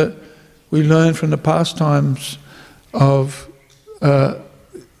the pastimes of Mother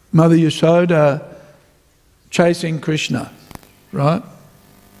Yashoda chasing Krishna, right?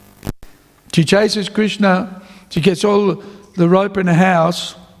 She chases Krishna. She gets all the rope in the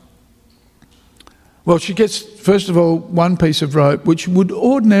house. Well, she gets, first of all, one piece of rope which would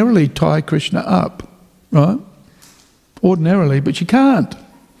ordinarily tie Krishna up, right? Ordinarily, but she can't.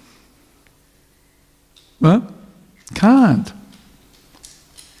 Right? Can't.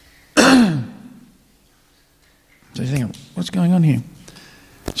 So you think, what's going on here?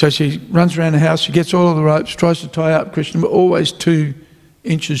 So she runs around the house, she gets all of the ropes, tries to tie up Krishna, but always 2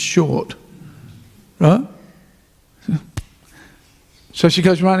 inches short. Right? So she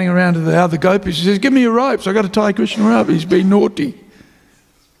goes running around to the other gopis. She says, give me your ropes, I've got to tie Krishna up, he's been naughty.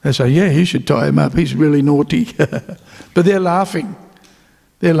 They say, yeah, you should tie him up, he's really naughty. But they're laughing.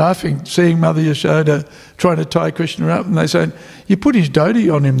 They're laughing, seeing Mother Yashoda trying to tie Krishna up, and they say, you put his dhoti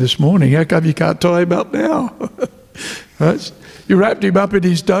on him this morning, how come you can't tie him up now? Right? You wrapped him up in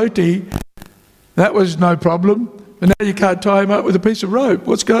his dhoti, that was no problem, and now you can't tie him up with a piece of rope.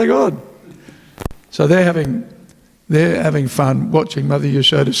 What's going on? So they're having fun watching Mother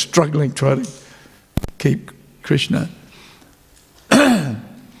Yashoda struggling, trying to keep Krishna. And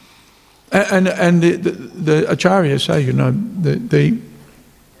the acharyas say, you know,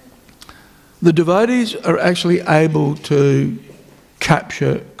 the devotees are actually able to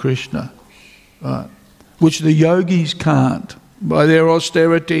capture Krishna, right? Which the yogis can't, by their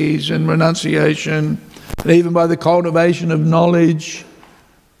austerities and renunciation, and even by the cultivation of knowledge,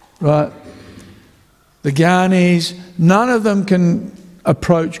 right? The jnanis, none of them can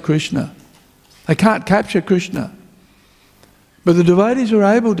approach Krishna. They can't capture Krishna. But the devotees are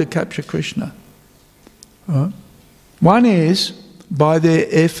able to capture Krishna. Right? One is by their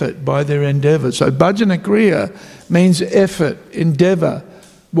effort, by their endeavour. So bhajana kriya means effort, endeavour,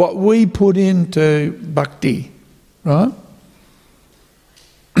 what we put into bhakti. Right?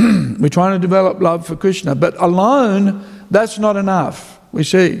 We're trying to develop love for Krishna, but alone, that's not enough. We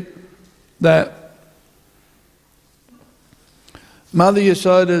see that Mother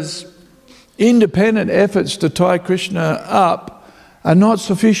Yashoda's independent efforts to tie Krishna up are not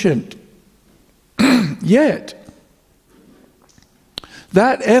sufficient yet.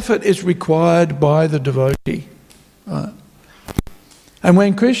 That effort is required by the devotee. Right? And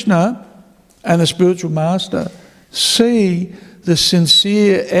when Krishna and the spiritual master see the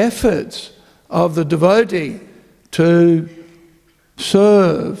sincere efforts of the devotee to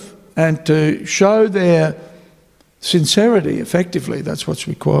serve and to show their sincerity, effectively, that's what's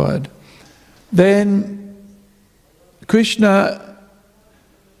required, then Krishna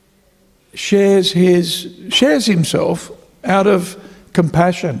shares himself out of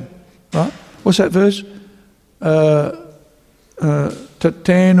compassion. Right? What's that verse?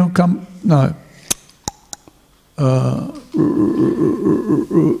 Tatenu kam... No.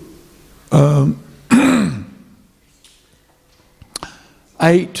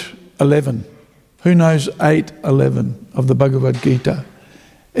 8:11. Who knows 8:11 of the Bhagavad Gita?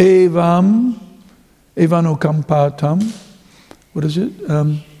 Evam ukampatam. What is it?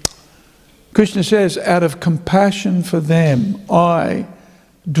 Krishna says, out of compassion for them, I,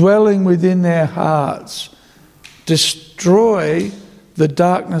 dwelling within their hearts, destroy the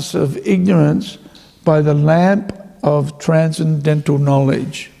darkness of ignorance by the lamp of transcendental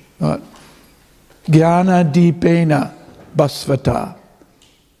knowledge. Right? Jnana dipena basvata.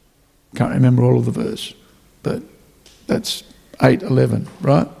 Can't remember all of the verse, but that's 8:11,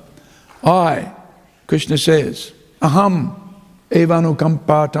 right? I, Krishna says, aham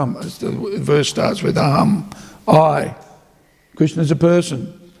evanukampatam. The verse starts with aham, I. Krishna's a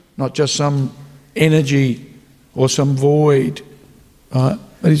person, not just some energy or some void, right?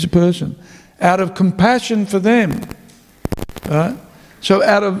 But he's a person. Out of compassion for them, right? So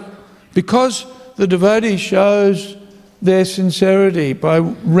because the devotee shows their sincerity by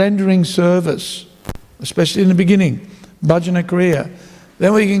rendering service, especially in the beginning, bhajana kriya,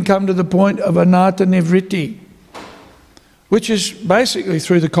 then we can come to the point of anatta nivritti, which is basically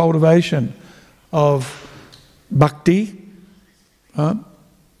through the cultivation of bhakti,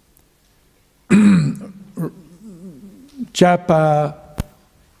 japa,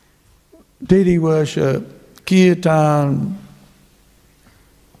 deity worship, kirtan,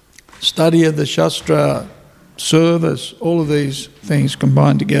 study of the shastra, service, all of these things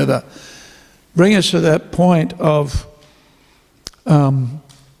combined together bring us to that point of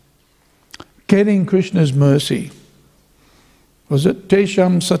getting Krishna's mercy. was it?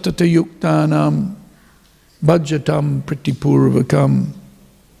 Tesham satata yuktanam bhajatam pritipurvakam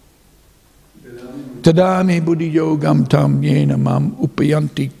tadami buddhi yogam tam yena mam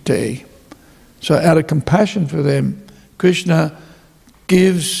upayanti te. So out of compassion for them, Krishna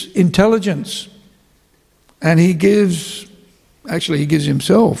gives intelligence, and he gives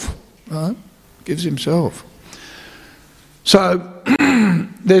himself, right? Gives himself. So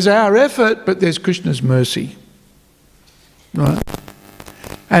there's our effort, but there's Krishna's mercy, right?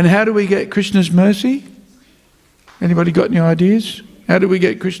 And how do we get Krishna's mercy? Anybody got any ideas? How do we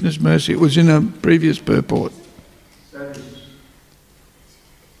get Krishna's mercy? It was in a previous purport.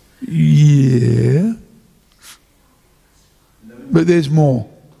 Yeah. But there's more.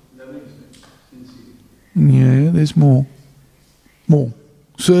 Yeah, there's more. More.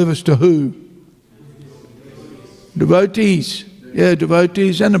 Service to who? Devotees. Yeah,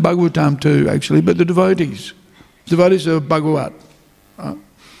 devotees, and the Bhagavatam too, actually, but the devotees. Devotees are Bhagavat.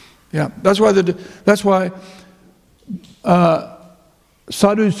 Yeah, that's why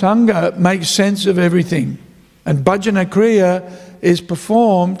Sadhu Sangha makes sense of everything. And Bhajana Kriya is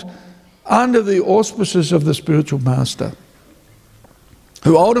performed under the auspices of the spiritual master,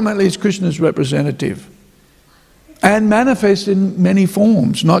 who ultimately is Krishna's representative and manifests in many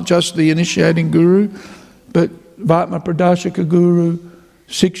forms, not just the initiating guru, but Vatma Pradashika guru,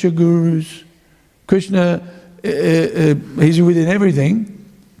 Siksha gurus. Krishna, he's within everything,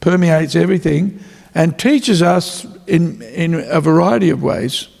 permeates everything, and teaches us in a variety of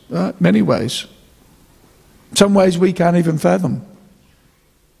ways, right? Many ways. Some ways we can't even fathom.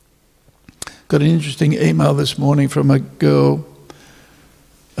 Got an interesting email this morning from a girl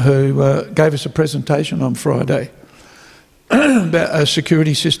who gave us a presentation on Friday about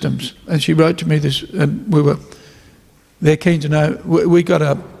security systems, and she wrote to me this, and they're keen to know. We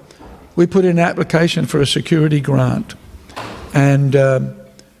put in an application for a security grant, and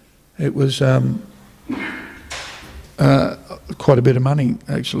it was quite a bit of money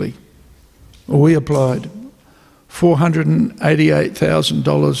actually. Well, we applied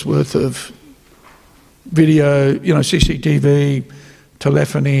 $488,000 worth of video, CCTV,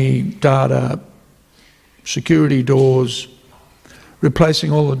 telephony, data, security doors,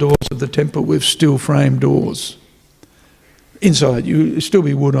 replacing all the doors of the temple with steel frame doors. Inside, you still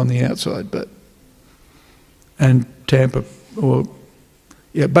be wood on the outside, and tamper,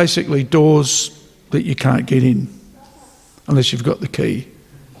 basically doors that you can't get in unless you've got the key,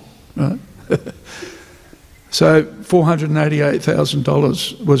 right? So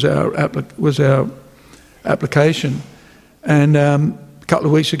 $488,000 was our application, and a couple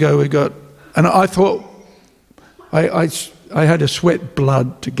of weeks ago we got, and I thought I had to sweat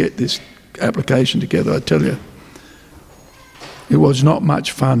blood to get this application together. I tell you, it was not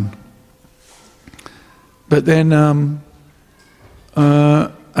much fun. But then, and I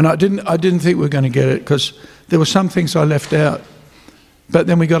didn't think we were going to get it because there were some things I left out. But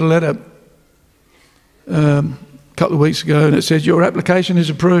then we got a letter a couple of weeks ago, and it said your application is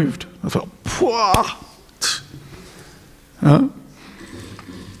approved. I thought, Pwah!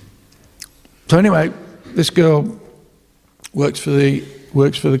 So anyway, this girl works for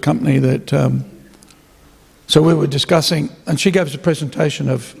the company that. So we were discussing, and she gave us a presentation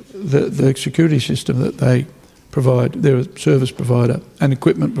of the security system that they provide. They're a service provider and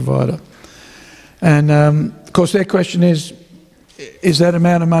equipment provider. And of course their question is that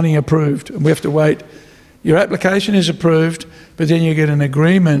amount of money approved? And we have to wait. Your application is approved, but then you get an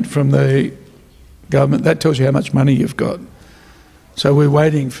agreement from the government. That tells you how much money you've got. So we're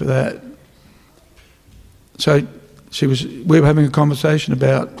waiting for that. So we were having a conversation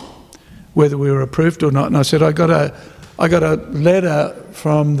about whether we were approved or not, and I said I got a letter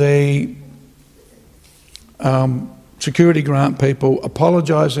from the security grant people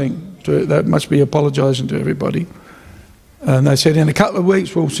apologising to. They must be apologising to everybody, and they said in a couple of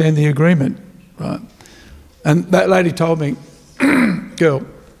weeks we'll send the agreement, right? And that lady told me, girl,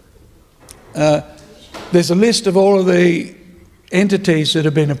 there's a list of all of the entities that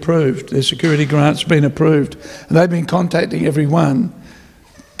have been approved. Their security grants have been approved, and they've been contacting everyone,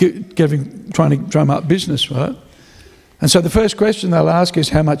 trying to drum up business, right? And so the first question they'll ask is,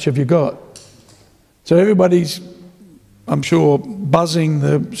 how much have you got? So everybody's, I'm sure, buzzing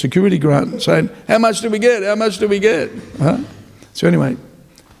the security grant, saying, how much do we get? How much do we get? Right? So anyway,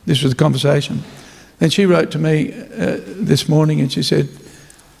 this was the conversation. Then she wrote to me this morning and she said,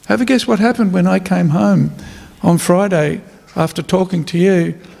 have a guess what happened when I came home on Friday after talking to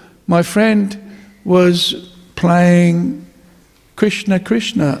you? My friend was playing Krishna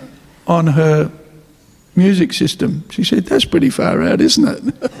Krishna on her music system. She said, that's pretty far out, isn't it?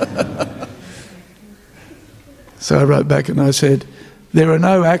 So I wrote back and I said, there are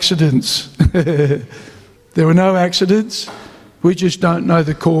no accidents. There are no accidents. We just don't know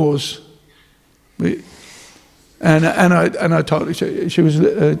the cause. And I told her, she was,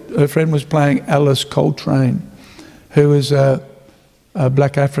 her friend was playing Alice Coltrane, who was a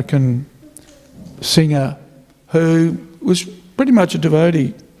black African singer who was pretty much a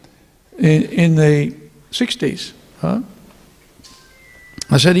devotee in the 60s. Right?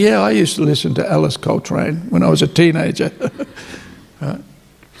 I said, yeah, I used to listen to Alice Coltrane when I was a teenager. Right?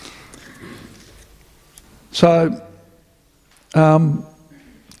 So,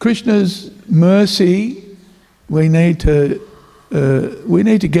 Krishna's mercy, we need to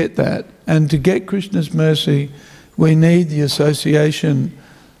get that, and to get Krishna's mercy, we need the association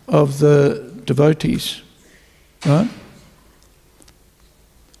of the devotees, right?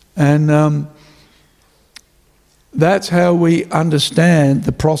 And that's how we understand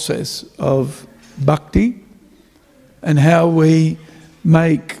the process of bhakti and how we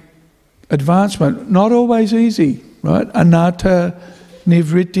make advancement. Not always easy, right? Anatta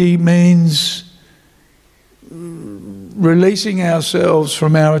nivritti means releasing ourselves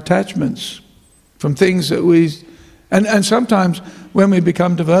from our attachments, from things that we... And sometimes when we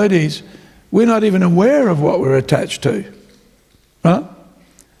become devotees, we're not even aware of what we're attached to, right?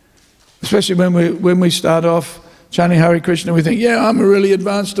 Especially when we start off chanting Hare Krishna, we think, yeah, I'm a really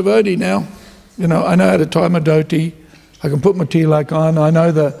advanced devotee now. You know, I know how to tie my dhoti. I can put my tilak on. I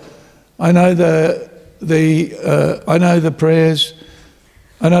know the prayers.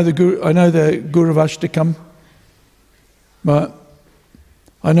 I know the Guru Vashtakam. But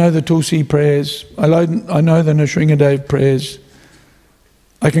I know the Tulsi prayers. I know the Nrsingadev prayers.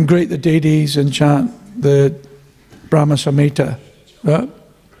 I can greet the deities and chant the Brahma Samhita. Right?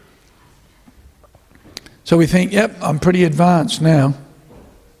 So we think, yep, I'm pretty advanced now.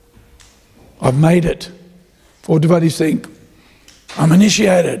 I've made it. Or devotees think, I'm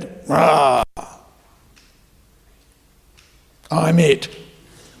initiated. Rah. I'm it.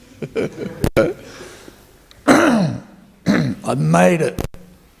 I've made it.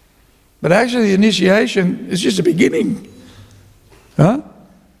 But actually the initiation is just a beginning. Huh?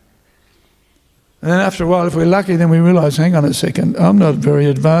 And then after a while, if we're lucky, then we realise, hang on a second, I'm not very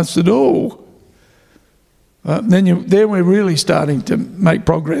advanced at all. Then we're really starting to make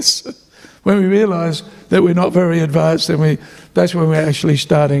progress. When we realise that we're not very advanced, that's when we're actually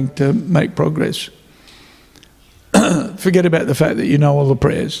starting to make progress. Forget about the fact that you know all the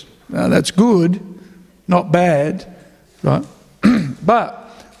prayers. Now, that's good, not bad, right? But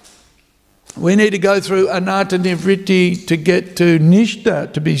we need to go through anatta nivritti to get to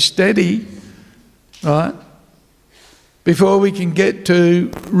nishta, to be steady, right? Before we can get to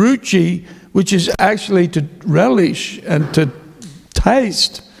ruchi, which is actually to relish and to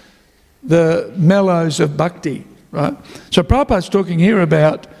taste the mellows of bhakti, right? So Prabhupada's talking here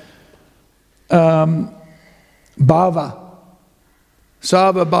about bhava,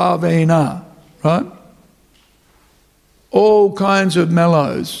 sava bhavena, right? All kinds of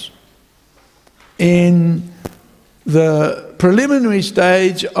mellows in the preliminary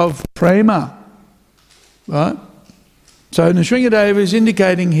stage of prema, right? So Nrsingadev is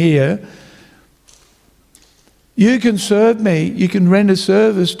indicating here, you can serve me, you can render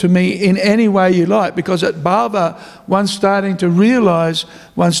service to me in any way you like, because at bhava, one's starting to realise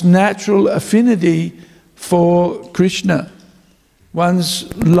one's natural affinity for Krishna.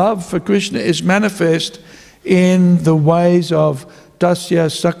 One's love for Krishna is manifest in the ways of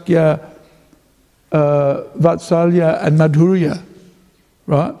dasya, sakya, vatsalya and madhurya,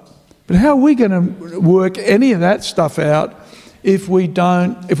 right? But how are we going to work any of that stuff out if we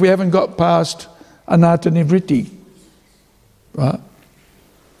haven't got past anatta nivritti, right?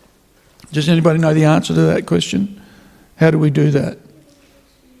 Does anybody know the answer to that question? How do we do that?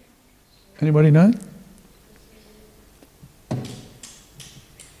 Anybody know?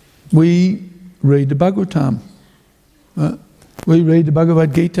 We read the Bhagavatam, right? We read the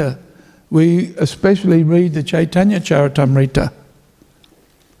Bhagavad Gita. We especially read the Chaitanya Charitamrita,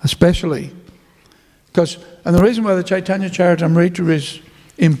 especially. And the reason why the Chaitanya Charitamrita is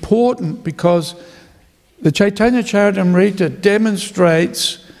important, because the Chaitanya Charitamrita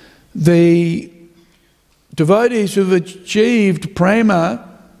demonstrates the devotees who've achieved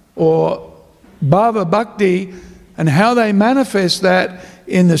prema or bhava bhakti and how they manifest that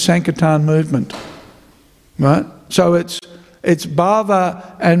in the Sankirtan movement, right? So it's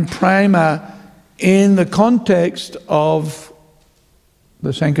bhava and prema in the context of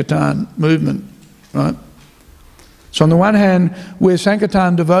the Sankirtan movement, right? So on the one hand, we're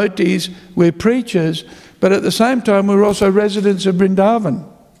Sankirtan devotees, we're preachers, but at the same time we're also residents of Vrindavan,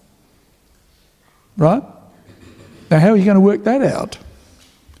 right? Now, how are you going to work that out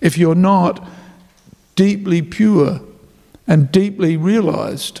if you're not deeply pure and deeply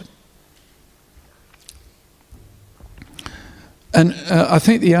realised? And I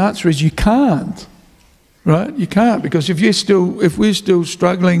think the answer is you can't, right? You can't, because if we're still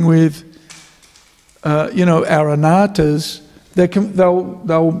struggling with, our anartas,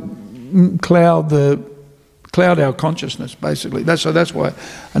 they'll cloud our consciousness, basically. That's why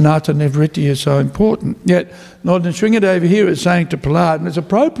anatta nivritti is so important. Yet, Lord Sringadeva here is saying to Prahlad, and it's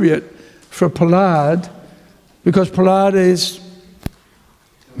appropriate for Prahlad, because Prahlad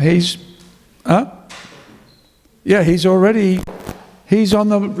he's on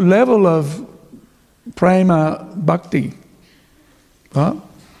the level of prema bhakti. Right?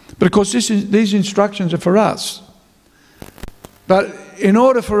 But of course, these instructions are for us. But in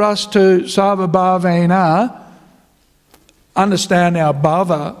order for us to sarva bhavena, understand our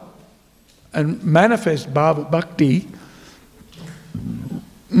bhava and manifest bhava bhakti,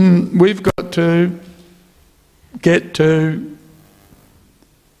 we've got to get to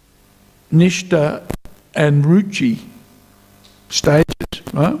nishta and ruchi stages,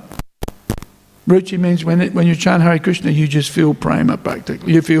 right? Ruchi means when you chant Hare Krishna, you just feel prema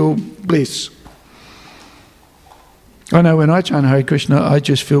practically. You feel bliss. I know when I chant Hare Krishna, I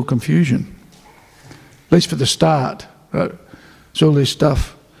just feel confusion. At least for the start. Right? It's all this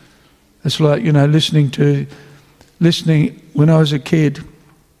stuff. It's like, listening when I was a kid,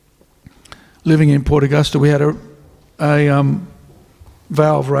 living in Port Augusta, we had a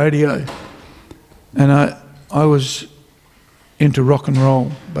valve radio. And I was into rock and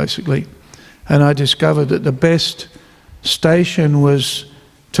roll, basically. And I discovered that the best station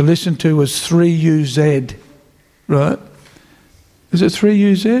to listen to was 3UZ, right? Is it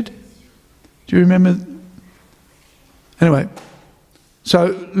 3UZ? Do you remember? Anyway, so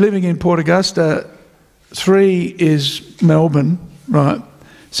living in Port Augusta, 3 is Melbourne, right?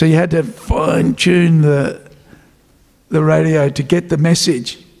 So you had to fine-tune the radio to get the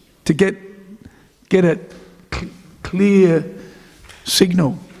message, to get a clear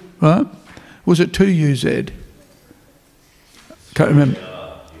signal, right? Was it 2UZ? Can't remember.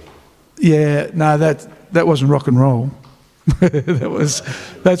 Yeah, no, that wasn't rock and roll.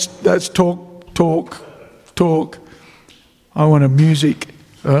 that's talk. I want a music,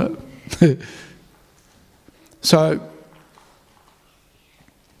 right? So,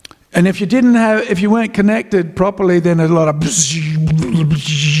 and if you weren't connected properly, then there's a lot of,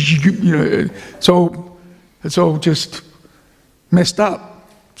 it's all just messed up.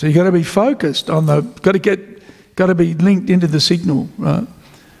 So you got to be focused on got to be linked into the signal, right?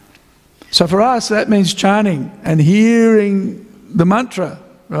 So for us, that means chanting and hearing the mantra,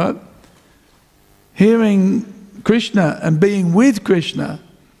 right? Hearing Krishna and being with Krishna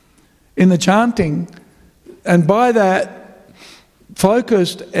in the chanting, and by that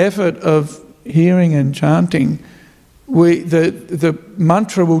focused effort of hearing and chanting, the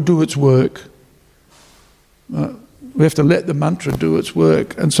mantra will do its work. We have to let the mantra do its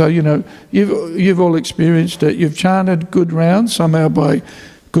work. And so, you've all experienced it. You've chanted good rounds, somehow by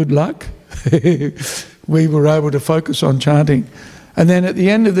good luck. We were able to focus on chanting. And then at the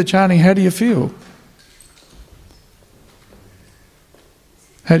end of the chanting, how do you feel?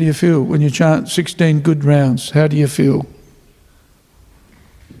 How do you feel when you chant 16 good rounds? How do you feel?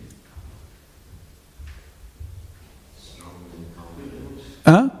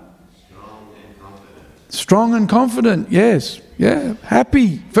 Huh? Strong and confident, yes. Yeah,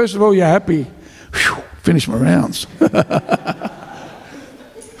 happy. First of all, you're happy. Whew, finished my rounds.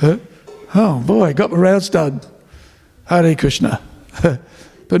 Oh boy, got my rounds done. Hare Krishna.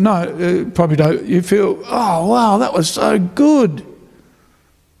 But no, probably don't. You feel, oh wow, that was so good.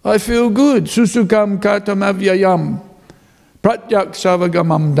 I feel good. Susukam katam avyayam. Pratyak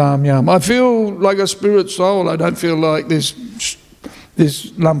savagamam damyam. I feel like a spirit soul. I don't feel like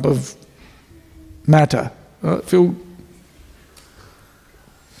this lump of matter. I feel,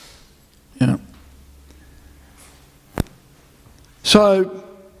 So,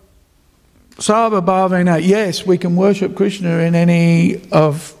 Sarva Bhavena, yes, we can worship Krishna in any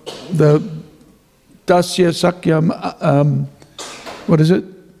of the Dasya Sakyam, what is it?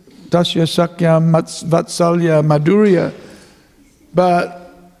 Dasya Sakyam Vatsalya Madhurya.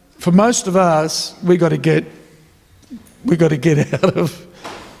 But for most of us, we got to get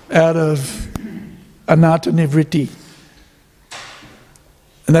out of anatta nivritti.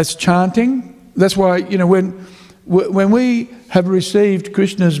 And that's chanting. That's why, when we have received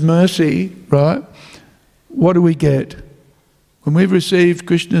Krishna's mercy, right, what do we get? When we've received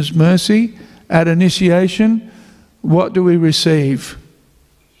Krishna's mercy at initiation, what do we receive?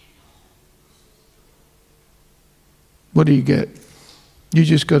 what do you get? You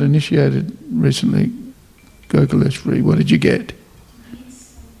just got initiated recently, Gokuleshwari. What did you get?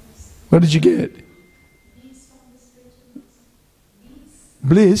 What did you get?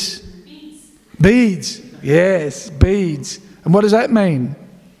 Bliss? Beads. Yes, beads. And what does that mean?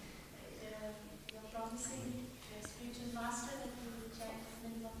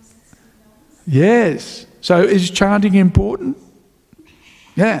 Yes. So is chanting important?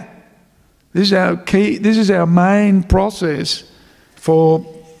 Yeah. This is our key, this is our main process for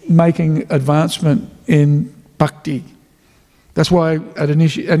making advancement in bhakti. That's why at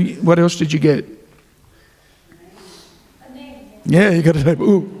and what else did you get? Yeah, you got to say,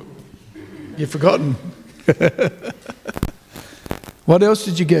 ooh, you've forgotten. What else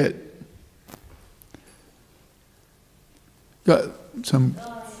did you get? Got some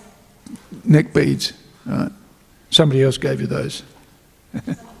neck beads. Right. Somebody else gave you those.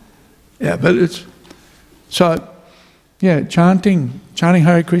 Yeah, but it's so. Yeah, chanting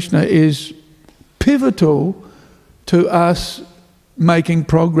Hare Krishna is pivotal to us making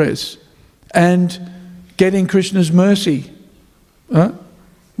progress and getting Krishna's mercy. Right?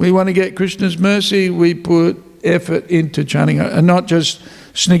 We want to get Krishna's mercy. We put effort into chanting, and not just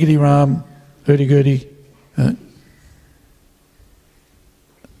sniggity ram, hurdy gurdy. Right?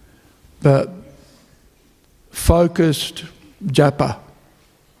 But focused japa,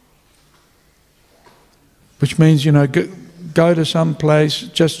 which means, go to some place,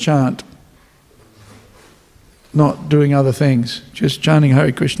 just chant, not doing other things, just chanting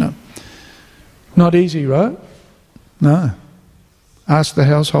Hare Krishna. Not easy, right? No. Ask the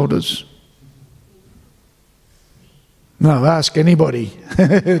householders. No, ask anybody.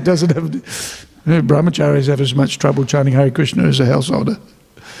 It doesn't have. Brahmacharis have as much trouble chanting Hare Krishna as a householder.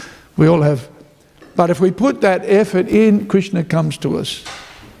 We all have. But if we put that effort in, Krishna comes to us.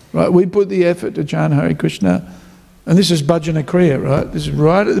 Right? We put the effort to chant Hare Krishna. And this is bhajana kriya, right? This is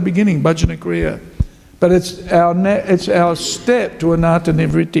right at the beginning, bhajana kriya. But it's our step to anatta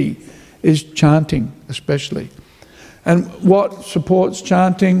nivritti, is chanting especially. And what supports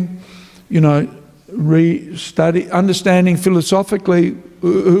chanting? Understanding philosophically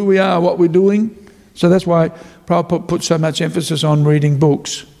who we are, what we're doing. So that's why Prabhupada put so much emphasis on reading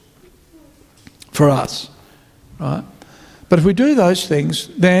books for us, right? But if we do those things,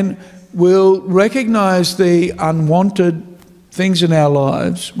 then we'll recognise the unwanted things in our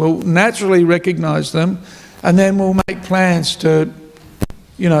lives. We'll naturally recognise them, and then we'll make plans to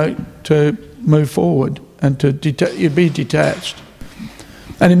move forward and to be detached.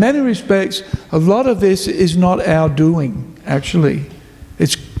 And in many respects, a lot of this is not our doing, actually.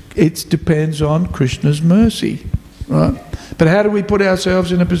 It depends on Krishna's mercy, right? But how do we put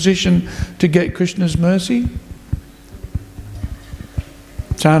ourselves in a position to get Krishna's mercy?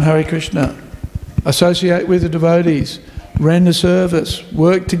 Chant Hare Krishna, associate with the devotees, render service,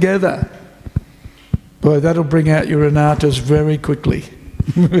 work together. Boy, that'll bring out your anattas very quickly.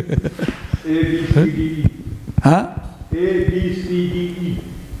 A-B-C-D-E. Huh? A-B-C-D-E.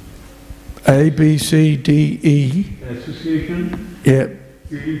 A-B-C-D-E. Association. Yep.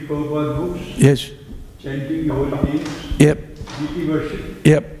 Reading Prabhupada books. Yes. Chanting the holy names. Yep. Deity worship.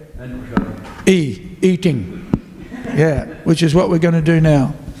 Yep. And prasad. Eating. Yeah, which is what we're going to do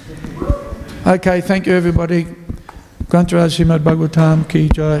now. Okay, thank you everybody. Grantaraj Srimad Bhagavatam Ki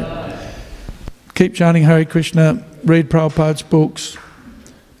Jai. Keep chanting Hare Krishna, read Prabhupada's books.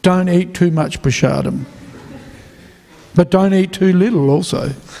 Don't eat too much prasadam. But don't eat too little also.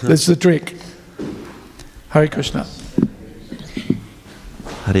 That's the trick. Hare Krishna.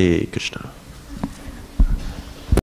 Hare Krishna.